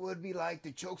wondered what it'd be like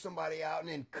to choke somebody out and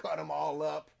then cut them all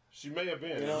up? She may have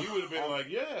been. You would have been like,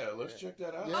 yeah, let's check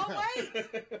that out. Yeah. Oh,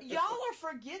 wait. Y'all are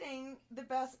forgetting the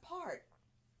best part.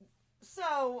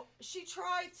 So she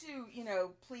tried to,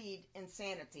 plead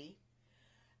insanity,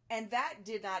 and that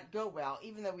did not go well,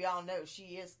 even though we all know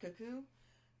she is cuckoo.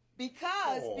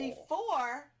 Because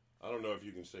before... I don't know if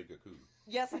you can say cuckoo.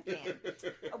 Yes, I can.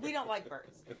 We don't like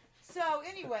birds. So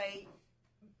anyway,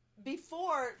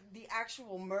 before the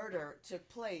actual murder took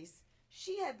place,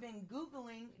 she had been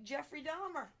Googling Jeffrey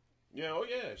Dahmer. Yeah,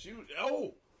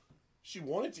 she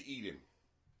wanted to eat him.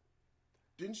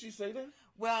 Didn't she say that?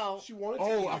 Well, she wanted to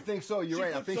eat him. I think so. You're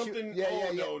right. I think something.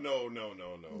 No. No,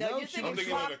 you're thinking I'm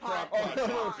thinking of the crock pot.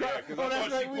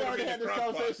 That's right. We already had this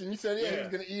conversation. You said, he was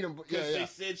going to eat him. Because they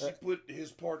said she put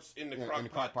his parts in the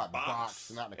crock pot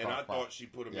box, not in the crock pot. And I thought she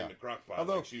put him in the crock pot.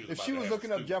 Although, if she was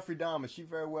looking up Jeffrey Dahmer, she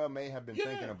very well may have been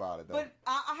thinking about it, though. But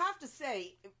I have to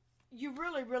say, you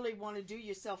really, really want to do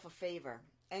yourself a favor.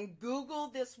 and Google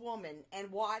this woman and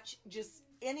watch just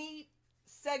any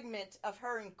segment of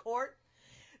her in court,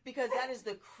 because that is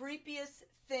the creepiest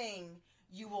thing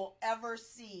you will ever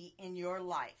see in your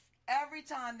life. Every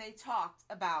time they talked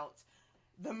about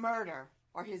the murder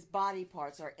or his body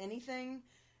parts or anything,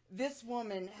 this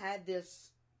woman had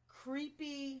this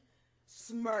creepy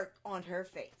smirk on her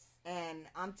face. And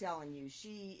I'm telling you,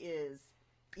 she is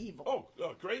evil.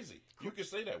 Oh, crazy. You can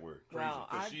say that word, crazy, Well,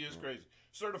 because she is crazy.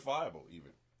 Certifiable,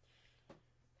 even.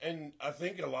 And I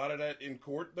think a lot of that in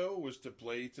court, though, was to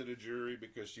play to the jury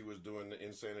because she was doing the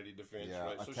insanity defense, Yeah,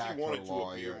 right? So attack she wanted her to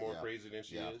lawyer, appear more yeah. crazy than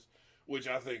she Yeah. is, which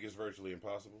I think is virtually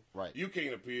impossible. Right. You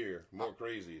can't appear more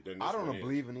crazy than this I don't one is.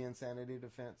 believe in the insanity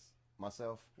defense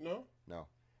myself. No? No,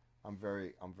 I'm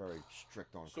very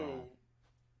strict on So, crime.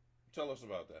 tell us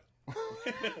about that.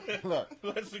 Look,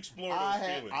 Let's explore I those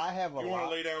have- feelings. I have a You want lot-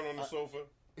 to lay down on the sofa?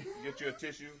 Get you a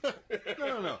tissue?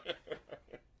 no.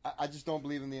 I just don't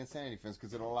believe in the insanity defense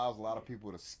because it allows a lot of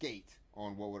people to skate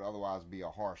on what would otherwise be a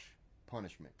harsh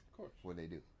punishment. Of course. What they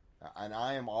do, and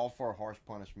I am all for harsh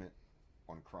punishment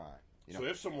on crime. You know? So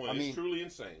if someone I is mean- truly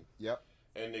insane Yep,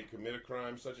 and they commit a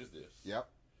crime such as this, yep,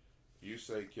 you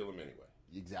say kill them anyway.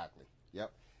 exactly.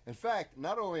 Yep. In fact,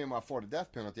 not only am I for the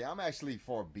death penalty, I'm actually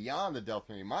for beyond the death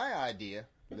penalty. My idea.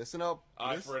 Listen up.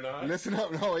 Eye for an eye? Listen up.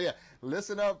 No, yeah.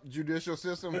 Listen up, judicial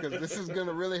system, because this is going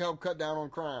to really help cut down on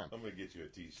crime. I'm going to get you a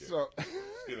t-shirt. So, It's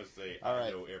going to say, All I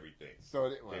right. know everything. well,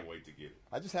 Can't wait to get it.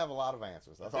 I just have a lot of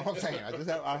answers. That's all I'm saying.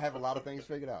 I have a lot of things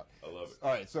figured out. I love it. All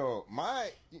right. So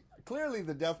clearly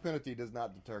the death penalty does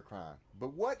not deter crime.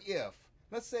 But what if,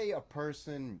 let's say, a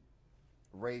person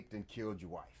raped and killed your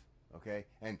wife? Okay,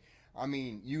 and I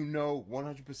mean,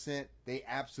 100% they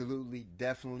absolutely,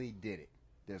 definitely did it.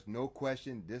 There's no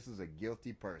question. This is a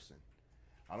guilty person.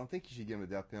 I don't think you should give them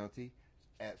the death penalty,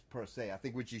 per se. I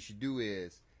think what you should do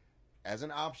is, as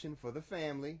an option for the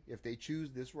family, if they choose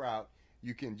this route,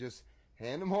 you can just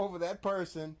hand them over that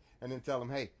person and then tell them,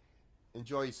 hey,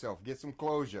 enjoy yourself, get some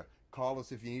closure. Call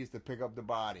us if you need us to pick up the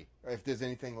body or if there's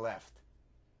anything left.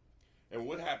 And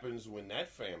what happens when that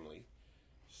family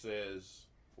says,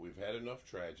 we've had enough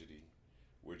tragedy,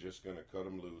 we're just going to cut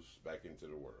them loose back into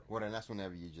the world? Well, then that's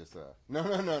whenever you just, no.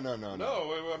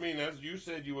 No, I mean, as you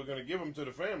said, you were going to give them to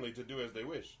the family to do as they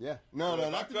wish. Yeah. No,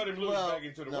 Well, not cut him loose back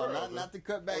into the world. Not to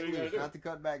cut back What are you gonna loose. do? Not to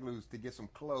cut back loose. To get some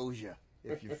closure,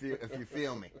 if you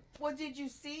feel me. Well, did you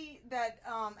see that,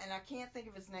 and I can't think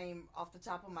of his name off the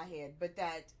top of my head, but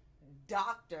that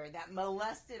doctor that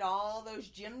molested all those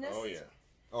gymnasts? Oh, yeah.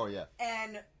 Oh yeah.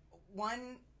 And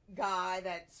one guy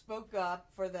that spoke up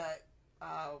for the,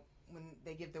 when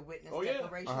they give the witness Oh, yeah.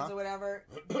 declarations Uh-huh. or whatever,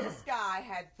 this guy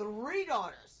had 3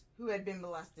 daughters who had been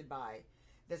molested by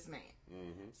this man.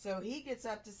 Mm-hmm. So he gets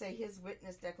up to say his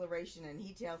witness declaration, and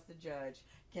he tells the judge,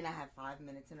 "Can I have 5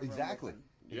 minutes in a room Exactly. with him?"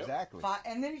 Yep. Exactly.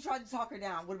 And then he tried to talk her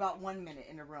down. What about 1 minute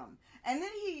in a room? And then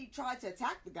he tried to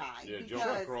attack the guy. Yeah, because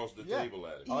jump across the Yeah. table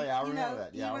at it. Oh, yeah, I you remember know,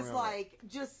 that. Yeah, he I was remember that. like,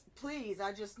 just please,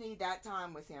 I just need that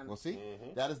time with him. Well, see,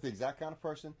 Mhm. that is the exact kind of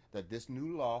person that this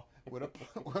new law would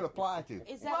apply to.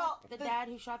 Is that Well, the the- dad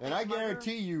who shot And that I mother?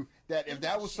 guarantee you that if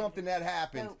that was something that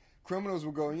happened, No. criminals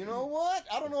would go, you know what?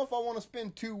 I don't know if I want to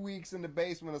spend 2 weeks in the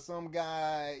basement of some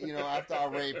guy, after I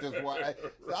raped his wife.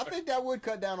 So I think that would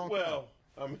cut down on crime. Well,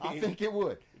 I mean, I think it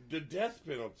would. the death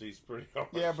penalty's pretty harsh.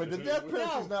 Yeah, but the death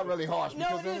penalty's not really harsh.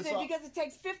 No, it then isn't, it's because it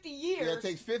takes 50 years. yeah, it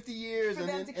takes 50 years, for and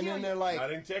them then to and kill then you. they're like,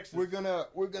 Not in Texas. we're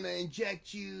gonna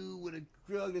inject you with a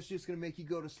drug that's just gonna make you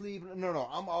go to sleep. No,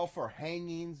 I'm all for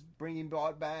hangings, bringing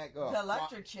brought back. The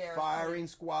electric chair is firing pretty-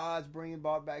 squads, bringing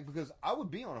brought back, because I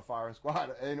would be on a firing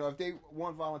squad. If they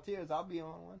want volunteers, I'll be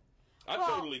on one. I Well-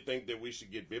 totally think that we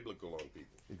should get biblical on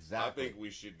people. Exactly. I think we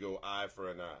should go eye for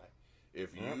an eye.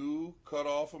 If Yep. you cut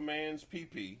off a man's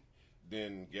pee-pee,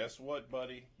 then guess what,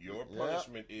 buddy? Your Yep.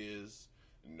 punishment is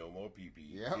no more pee-pee.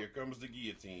 Yep. Here comes the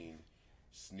guillotine.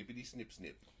 Snippity snip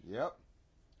snip. Yep.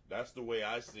 That's the way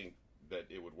I think that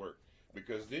it would work.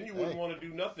 Because then you wouldn't Hey. want to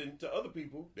do nothing to other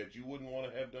people that you wouldn't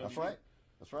want to have done That's to you. right.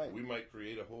 That's right. We might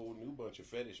create a whole new bunch of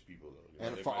fetish people, though.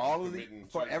 And They for might be all of committing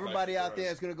for certain everybody types of out there,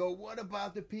 crimes. it's gonna go. What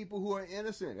about the people who are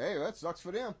innocent? Hey, that sucks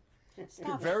for them.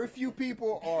 Stop it. Very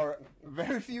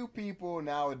few people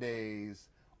nowadays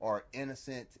are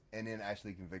innocent and then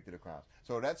actually convicted of crimes.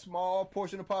 So that small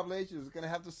portion of the population is going to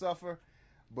have to suffer,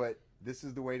 but this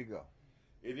is the way to go.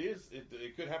 It is.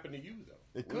 It could happen to you, though.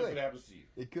 It What if could. it happens to you?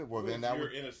 It could. Well, What then if that you're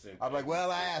would. innocent. I'd be like,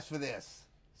 well, I asked for this.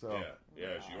 So Yeah,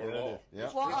 it's your Yeah, law. yeah.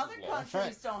 It's Well, Chris's other law.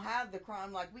 countries don't have the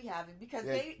crime like we have it because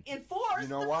Yeah. they enforce you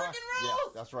know the why? freaking Yeah,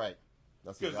 rules. that's right.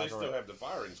 That's Because exactly they still right. have the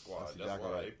firing squad. That's exactly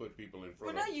why right. they put people in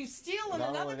Well, front no, of. you steal in Not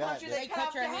another only that, country, they they cut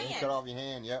off your You hand. cut off your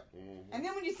hand. Yep. And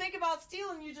then when you think about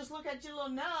stealing, you just look at your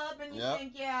little nub and you Yep.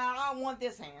 think, yeah, I want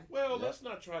this hand. Well, Yep. let's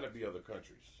not try to be other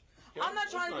countries. Okay? I'm not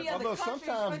trying to be other Although countries,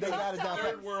 sometimes but they got it down sometimes...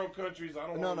 Third world countries, I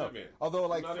don't No, want to no. live in. Although,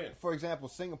 like, I'm not in. for example,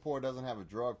 Singapore doesn't have a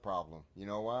drug problem. You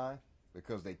know why?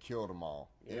 Because they killed them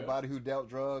all. Yeah. Anybody who dealt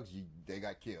drugs, they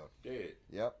got killed. Dead.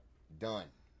 Yep. Done.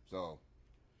 So,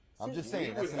 I'm just We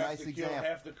saying, that's would a have nice to kill example.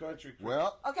 half the country. Chris.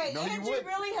 Well, Okay, no, you Angie wouldn't.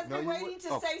 really has No, been you waiting wouldn't. to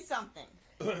Oh, say something.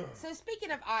 So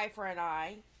speaking of eye for an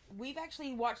eye, we've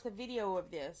actually watched the video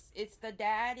of this. It's the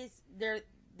dad is there.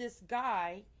 This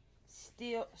guy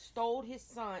stole his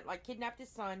son, like kidnapped his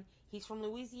son. He's from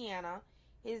Louisiana.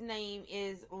 His name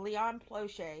is Leon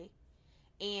Ploche,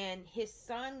 and his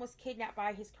son was kidnapped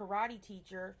by his karate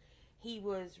teacher. He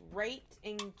was raped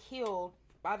and killed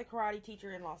by the karate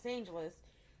teacher in Los Angeles.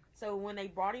 So when they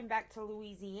brought him back to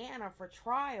Louisiana for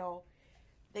trial,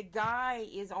 the guy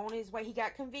is on his way. He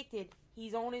got convicted.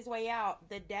 He's on his way out.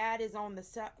 The dad is on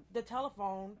the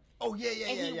telephone. Oh, yeah,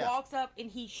 And he walks up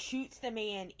and he shoots the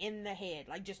man in the head.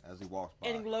 Like just, As he walks by.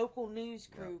 and local news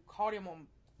crew caught him on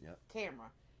Yep.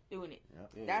 camera doing it.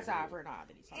 Yep. That's eye for an eye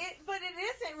that he's talking. But it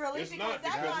isn't really It's because not,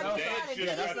 that because guy the dad decided should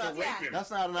to have do got to it. rape Yeah. him.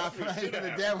 That's not an That's what option. should The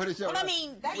happen. dad would have showed Well, I up.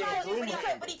 mean, That you guy know, didn't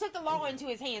even- but he took the law into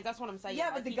his hands. That's what I'm saying. Yeah,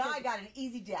 Like, but the he guy took- got an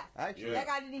easy death. Actually, That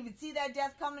guy didn't even see that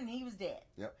death coming and he was dead.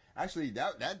 Yep. Actually,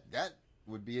 that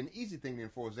would be an easy thing to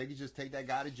enforce. They could just take that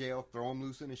guy to jail, throw him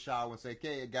loose in the shower, and say,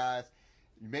 "Okay, guys,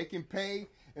 you make him pay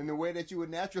in the way that you would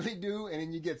naturally do, and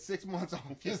then you get 6 months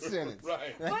off your sentence."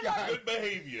 Right. That But, guy- Good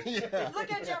behavior. yeah.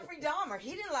 Look at Jeffrey Dahmer.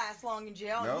 He didn't last long in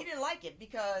jail and Nope. he didn't like it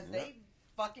because they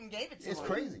fucking gave it to It's him.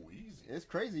 crazy. Ooh, easy. It's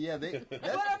crazy. Yeah. They. But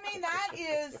I mean, that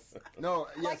is No.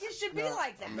 Yes, like it should be no,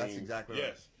 like that. That's exactly right.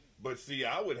 Yes, but see,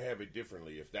 I would have it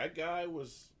differently. If that guy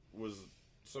was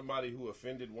somebody who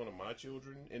offended one of my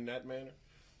children in that manner,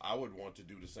 I would want to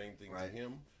do the same thing Right. to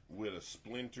him with a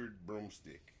splintered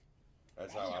broomstick.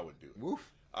 That's how I would do it.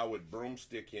 Woof. I would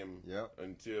broomstick him Yep.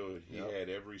 until he Yep. had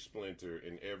every splinter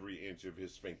in every inch of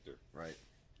his sphincter. Right.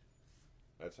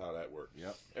 That's how that works.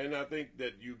 Yep. And I think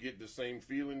that you get the same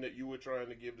feeling that you were trying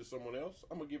to give to someone else.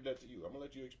 I'm gonna give that to you. I'm gonna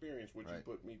let you experience what Right.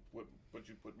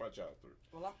 you put my child through.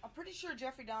 Well, I'm pretty sure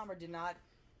Jeffrey Dahmer did not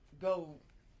go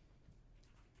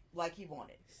like he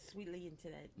wanted. sweetly into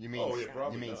that. You mean? Oh, yeah,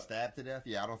 probably you mean not. stabbed to death?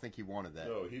 Yeah, I don't think he wanted that.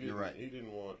 No, he didn't. You're right. He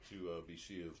didn't want to be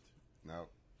shivved. No.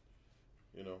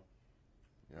 You know.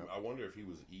 Yep. I wonder if he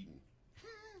was eaten.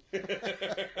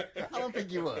 I don't think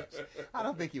he was. I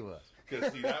don't think he was.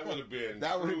 Because see, that would have been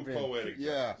That would true have been poetic.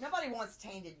 Yeah. Nobody wants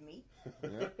tainted meat.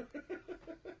 Yeah.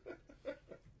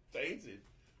 Tainted.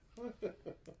 What?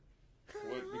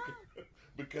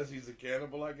 Because he's a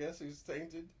cannibal, I guess he's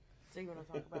tainted. So you want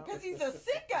to talk about? Because he's a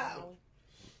sicko.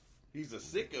 He's a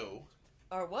sicko.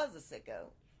 Or was a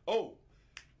sicko. Oh,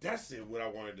 that's it. What I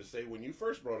wanted to say when you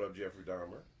first brought up Jeffrey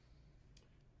Dahmer.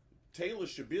 Taylor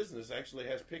Schabusiness actually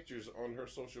has pictures on her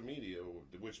social media,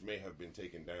 which may have been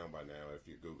taken down by now if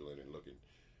you're Googling and looking,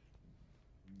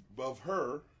 of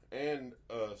her and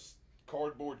a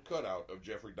cardboard cutout of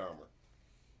Jeffrey Dahmer.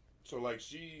 So, like,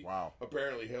 she Wow.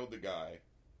 apparently held the guy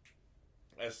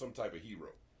as some type of hero.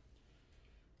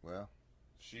 Well.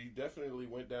 She definitely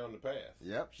went down the path.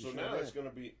 Yep. She So sure now did. it's going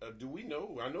to be, do we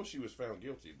know? I know she was found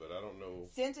guilty, but I don't know.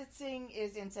 Sentencing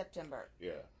is in September.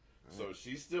 Yeah. So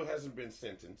she still hasn't been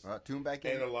sentenced. Tune back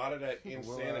in. And a lot of that Well,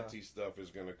 insanity stuff is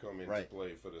going to come into right.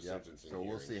 play for the Yep. sentencing. So we'll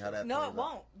hearing. see how that. No, plays it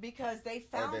won't because they out.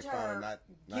 found They found her her not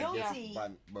guilty,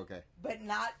 okay. but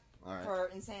not All right. for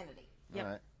insanity. Yep.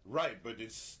 All right. Right, but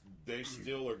they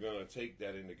still are going to take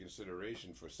that into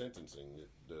consideration for sentencing.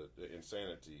 The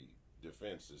insanity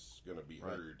defense is going to be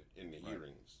Right. heard in the Right.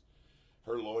 hearings.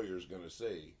 Her lawyer is going to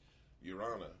say, Your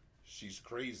Honor, she's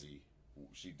crazy.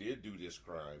 She did do this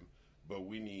crime, but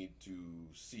we need to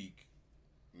seek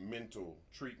mental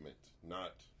treatment,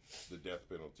 not the death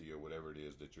penalty or whatever it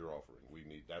is that you're offering.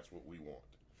 That's what we want.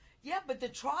 Yeah, but the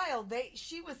trial,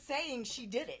 she was saying she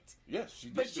did it. Yes, she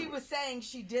did. But do she it. was saying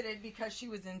she did it because she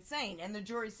was insane. And the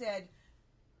jury said,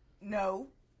 no,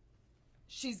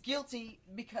 she's guilty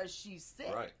because she's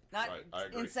sick, Right, not right, I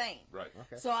agree. insane. Right.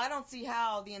 Okay. So I don't see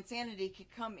how the insanity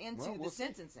could come into Well, the we'll see.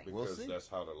 sentencing. We'll Because see. that's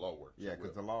how the law works. Yeah, It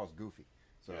because will. the law is goofy.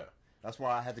 So Yeah. that's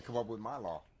why I had to come up with my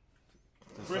law.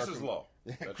 To Chris's circum- law.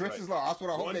 Yeah, That's Chris's right. law. That's what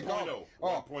I hope they call 1.0. it. Oh,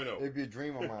 1.0. it'd be a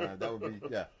dream of mine. That would be,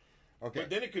 yeah. Okay. But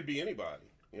then it could be anybody,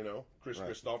 you know, Chris Right.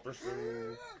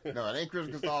 Christopherson. No, it ain't Chris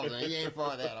Christopherson. He ain't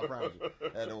for that, I promise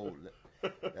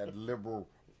you. That liberal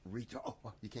Oh,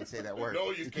 you can't say that word.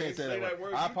 No, you can't say that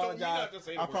word. I You told me not to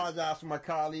say the word. apologize for my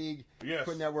colleague Yes.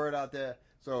 putting that word out there.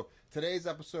 So today's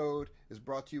episode is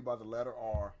brought to you by the letter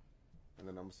R and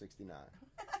the number 69.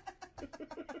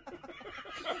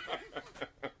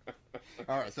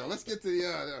 All right, so let's get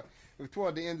to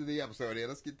toward the end of the episode here.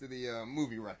 Let's get to the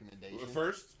movie recommendation. Well,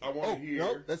 first, I want to hear.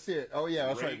 Nope, let's see it. Oh yeah,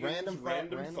 that's right. Reagan's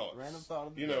Random thoughts.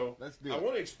 Of the day. Let's do it. I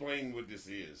want to explain what this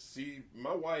is. See,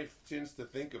 my wife tends to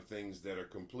think of things that are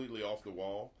completely off the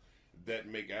wall, that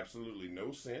make absolutely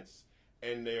no sense,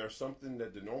 and they are something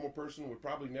that the normal person would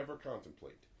probably never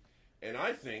contemplate. And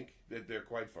I think that they're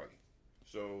quite funny.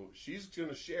 So she's going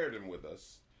to share them with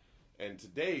us. And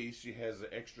today, she has an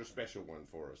extra special one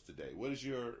for us today. What is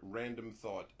your random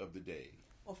thought of the day?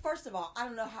 Well, first of all, I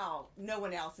don't know how no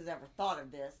one else has ever thought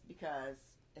of this because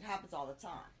it happens all the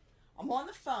time. I'm on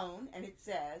the phone and it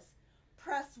says,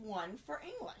 press 1 for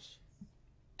English.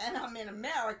 And I'm in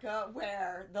America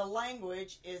where the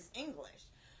language is English.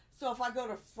 So if I go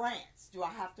to France, do I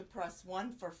have to press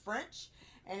 1 for French?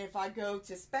 And if I go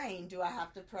to Spain, do I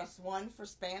have to press 1 for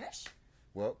Spanish?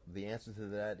 Well, the answer to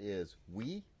that is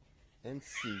oui and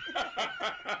si.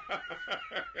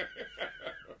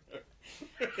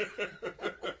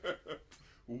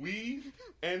 We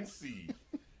and see.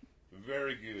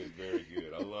 Very good, very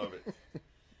good. I love it.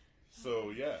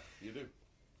 So, yeah, you do.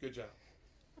 Good job.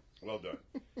 Well done.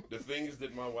 The things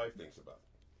that my wife thinks about.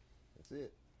 That's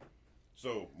it.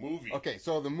 So, movie. Okay,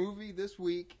 so the movie this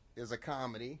week is a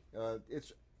comedy.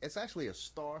 It's actually a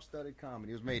star-studded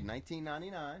comedy. It was made in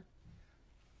 1999.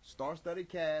 Star-studded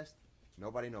cast.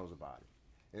 Nobody knows about it.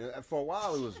 And for a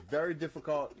while, it was very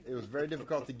difficult. It was very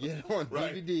difficult to get on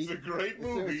Right. DVD. It's a great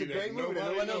movie. It's a great movie that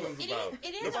Nobody nobody knows knows. about.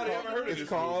 It is Nobody a ever great heard of It's this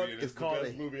called. movie. And it's the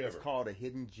best movie ever. It's called a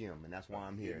hidden gem, and that's why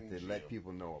I'm here Hidden to let gem.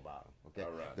 people know about it. Okay.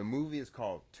 All right. The movie is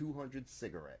called 200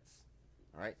 Cigarettes.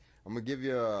 All right. I'm gonna give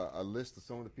you a list of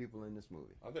some of the people in this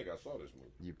movie. I think I saw this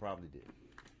movie. You probably did.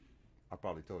 I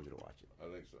probably told you to watch it.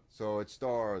 I think so. So it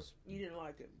stars You didn't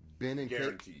like it. Ben and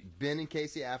Guaranteed. Ben and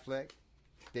Casey Affleck,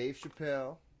 Dave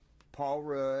Chappelle, Paul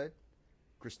Rudd,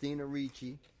 Christina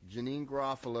Ricci, Janine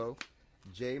Garofalo,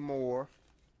 Jay Moore,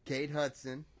 Kate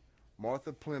Hudson,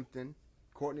 Martha Plimpton,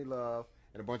 Courtney Love,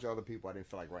 and a bunch of other people I didn't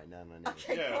feel like writing down their names.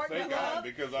 Okay, Yeah, Courtney thank Love. God,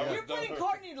 because I was You're putting done.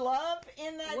 Courtney Love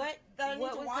in that. that I need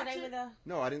What to was watch the name it? of the?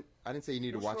 No, I didn't say you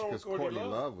need to What's watch it wrong because with Courtney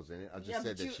Courtney Love? Love was in it. I just Yeah,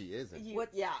 said but that she isn't.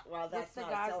 Yeah, well, What's that's the not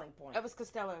guy's? a selling point. Elvis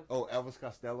Costello. Oh, Elvis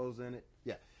Costello's in it?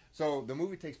 Yeah. So the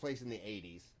movie takes place in the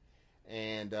 80s.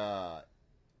 And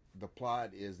the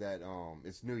plot is that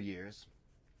it's New Year's.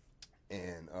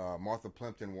 And Martha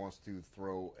Plimpton wants to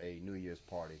throw a New Year's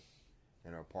party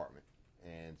in her apartment.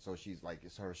 And so she's like,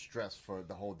 it's her stress for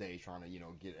the whole day trying to,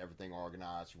 get everything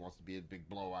organized. She wants to be a big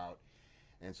blowout.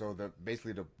 And so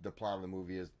basically the plot of the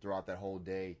movie is throughout that whole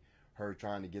day, her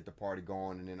trying to get the party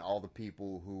going, and then all the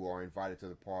people who are invited to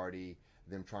the party,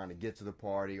 them trying to get to the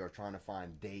party or trying to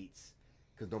find dates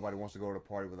because nobody wants to go to the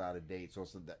party without a date. So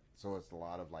it's a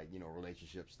lot of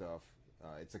relationship stuff.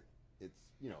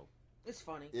 It's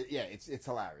funny. It's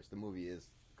hilarious. The movie is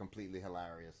completely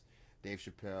hilarious. Dave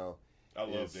Chappelle. I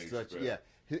love is Dave such, Chappelle.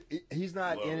 Yeah, he's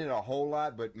not Love in it. it a whole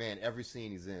lot, but man, every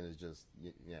scene he's in is just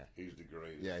He's the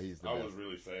greatest. Yeah, he's the I best. was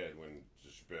really sad when the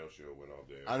Chappelle show went off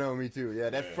there. I know, me too. Yeah,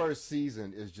 that Man. first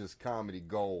season is just comedy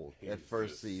gold. He's that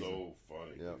first just season. so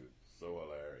funny, Yep. dude. So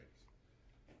hilarious.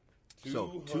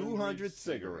 So 200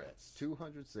 cigarettes.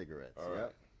 200 cigarettes. All right.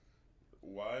 Yep.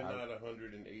 Why not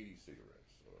 180 cigarettes?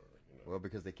 Or Well,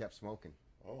 because they kept smoking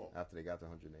oh, after they got to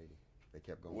 180. They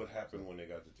kept going. what happened when they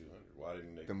got to 200? Why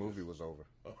didn't they? The movie was over.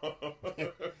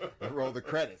 was. They rolled the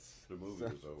credits. The movie So-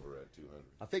 was over at 200.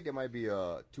 I think there might be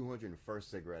a 201st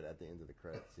cigarette at the end of the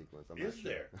credit sequence. I'm not Is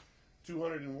sure. there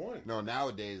 201? No,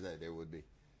 nowadays that there would be.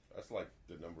 That's like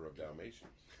the number of Dalmatians.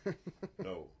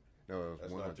 No, No, it was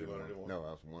That's not 101. 201. No, that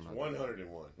was 100.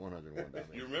 101. 101 You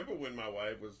Dalmatians. remember when my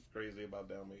wife was crazy about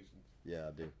Dalmatians? Yeah,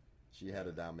 I do. She had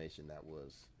a Dalmatian that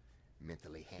was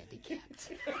mentally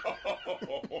handicapped.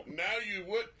 Oh, now you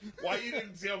would. Why you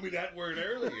didn't tell me that word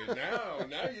earlier?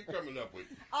 Now you're coming up with.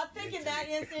 I think in that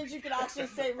instance you could actually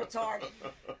say retarded.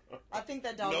 I think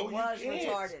that dog No, you was can't.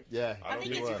 retarded. Yeah, I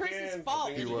think he it's was. Chris's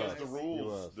fault. I think He it's against was. the He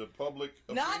rules, was. the public.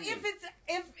 Not opinion.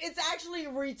 if it's actually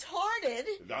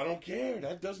retarded. I don't care.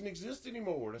 That doesn't exist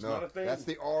anymore. That's No, not a thing. that's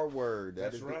the R word. That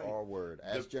That's is right. the R word.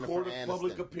 Ask the Jennifer court of Aniston.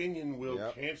 public opinion will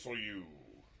Yep. cancel you.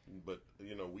 But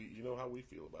you know how we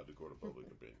feel about the court of public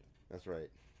opinion. That's right.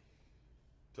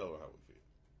 Tell her how we feel.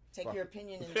 Take your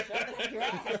opinion and shove it up your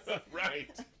ass.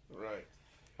 Right.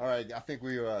 All right, I think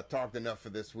we talked enough for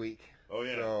this week. Oh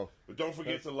yeah. So, But don't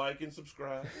forget to like and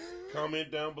subscribe.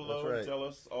 Comment down below That's right. and tell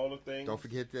us all the things. don't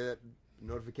forget to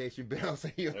notification bell so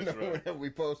you'll That's know right. whenever we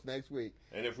post next week.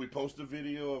 And if we post a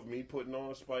video of me putting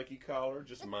on a spiky collar,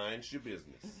 just mind your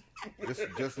business.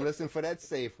 Just listen for that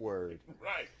safe word.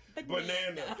 Right.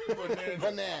 Banana. Banana.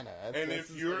 Banana. And That's if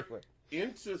the you're safe word.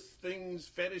 into things,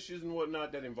 fetishes and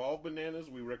whatnot that involve bananas,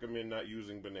 we recommend not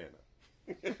using banana.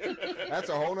 That's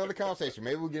a whole nother conversation.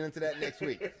 Maybe we'll get into that next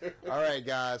week. All right,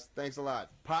 guys. Thanks a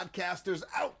lot. Podcasters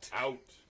out. Out.